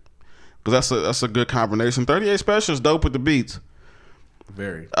shit. Because that's a good combination. 38 Special is dope with the beats.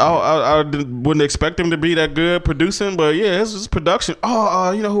 Very. I wouldn't expect him to be that good producing, but yeah, it's production.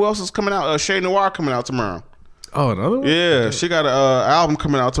 You know who else is coming out? Shay Noir coming out tomorrow. Oh, another one? Yeah, she got an album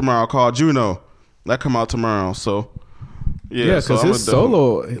coming out tomorrow called Juno. That come out tomorrow, so yeah, because his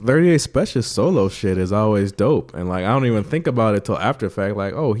solo 38 Special solo shit is always dope, and like I don't even think about it till after the fact.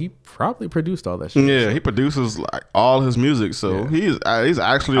 Like, oh, he probably produced all that shit. Yeah, he produces like all his music, so he's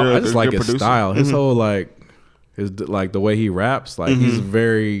actually I just like his producer. Style, his whole his the way he raps, like he's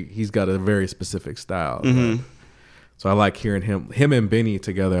got a very specific style. So I like hearing him and Benny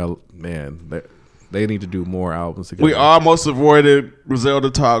together. Man, they need to do more albums together. We almost avoided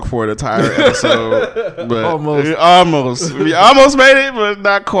Griselda talk for the entire episode, but almost. We almost made it, but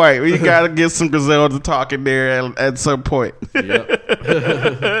not quite. We gotta get some Griselda talk in there at some point.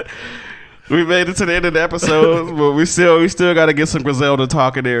 Yep. We made it to the end of the episode, but we still gotta get some Griselda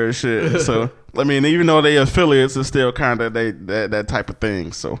talk in there and shit. So I mean, even though they affiliates, it's still kind of that type of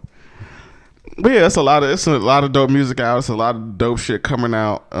thing. So. But yeah, it's a lot of dope music out. It's a lot of dope shit coming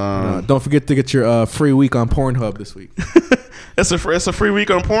out. Don't forget to get your free week on Pornhub this week. It's a free week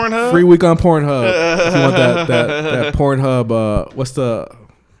on Pornhub. Free week on Pornhub. If you want that Pornhub. What's the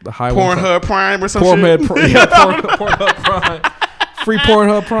high Pornhub Prime or something? Pornhub Prime. Free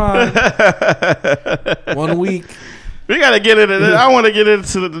Pornhub Prime. 1 week. We gotta get into it. I want to get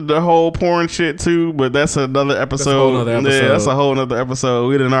into the whole porn shit too, but that's another episode. Yeah, that's a whole nother episode.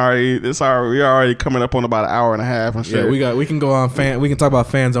 We already coming up on about an hour and a half and shit. Yeah, we can go on we can talk about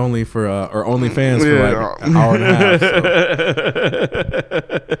fans only for or only fans for like an hour and a half. So.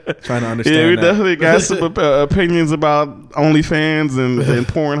 Trying to understand. Yeah, we definitely got some opinions about OnlyFans and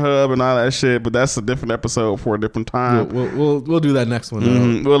Pornhub and all that shit, but that's a different episode for a different time. We'll do that next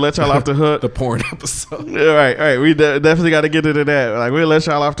one. We'll let y'all off the hook. The porn episode. All right. We definitely got to get into that. Like, we'll let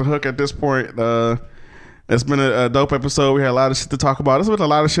y'all off the hook at this point. It's been a dope episode. We had a lot of shit to talk about. There's been a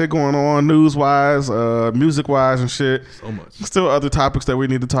lot of shit going on, news wise, music wise, and shit. So much. Still other topics that we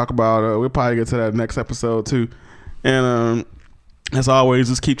need to talk about. We'll probably get to that next episode too. And as always,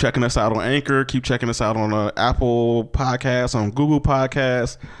 just keep checking us out on Anchor. Keep checking us out on Apple Podcasts, on Google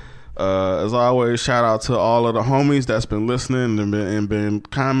Podcasts. As always, shout out to all of the homies that's been listening and been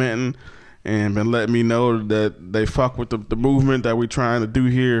commenting and been letting me know that they fuck with the movement that we're trying to do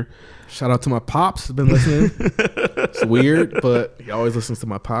here. Shout out to my pops who's been listening. It's weird, but he always listens to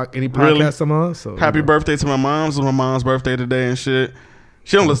my any podcast I'm on. So happy birthday to my mom. It's my mom's birthday today and shit.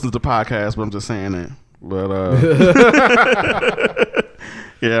 She don't listen to the podcast, but I'm just saying that. But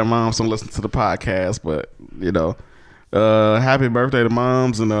Yeah, moms don't listen to the podcast, but you know, happy birthday to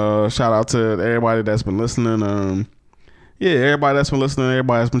moms, and shout out to everybody that's been listening. Yeah, everybody that's been listening,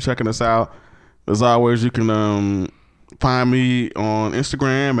 everybody that's been checking us out. As always, you can find me on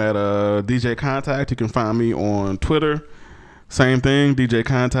Instagram at DJ Contact. You can find me on Twitter, same thing, DJ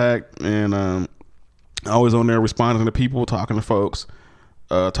Contact, and always on there responding to people, talking to folks,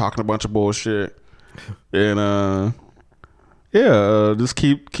 talking a bunch of bullshit, and just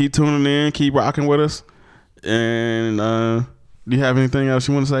keep tuning in, keep rocking with us. And do you have anything else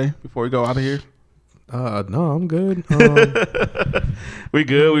you want to say before we go out of here? No, I'm good. We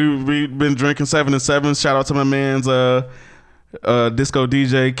good. We've been drinking 7 and 7. Shout out to my man's disco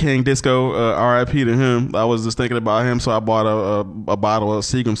DJ King Disco. R.I.P. to him. I was just thinking about him, so I bought a bottle of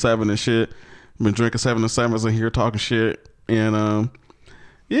Seagram 7 and shit. Been drinking 7 and 7s in here talking shit, and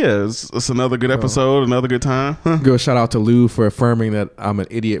yeah, it's another good episode, another good time. Go shout out to Lou for affirming that I'm an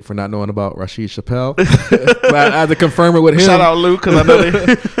idiot for not knowing about Rashid Chappelle. But I had to confirm it with him. Shout out Lou, because I know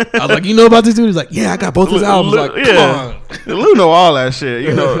I was like, you know about this dude? He's like, yeah, I got both his albums. Like, come on. Lou know all that shit.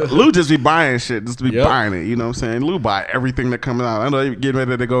 You know, Lou just be buying shit, just to be buying it. You know what I'm saying? Lou buy everything that comes out. I know they getting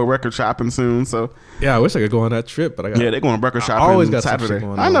ready to go record shopping soon. So yeah, I wish I could go on that trip, but they're going record shopping. I always got Saturday.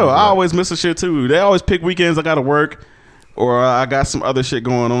 I know. I always miss the shit too. They always pick weekends I got to work. Or I got some other shit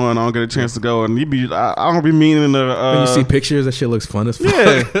going on. I don't get a chance to go, and I don't be meaning to. When you see pictures, that shit looks fun as fuck.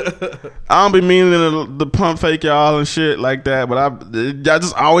 Yeah, I don't be meaning to pump fake y'all and shit like that. But I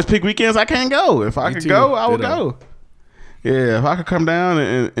just always pick weekends I can't go. If I could go, I would go. Yeah, if I could come down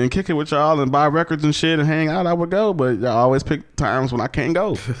and kick it with y'all and buy records and shit and hang out, I would go. But y'all always pick times when I can't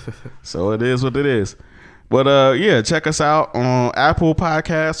go. So it is what it is. But yeah, check us out on Apple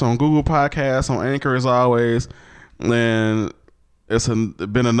Podcasts, on Google Podcasts, on Anchor as always. And it's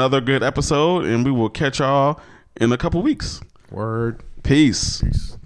been another good episode, and we will catch y'all in a couple weeks. Word. Peace.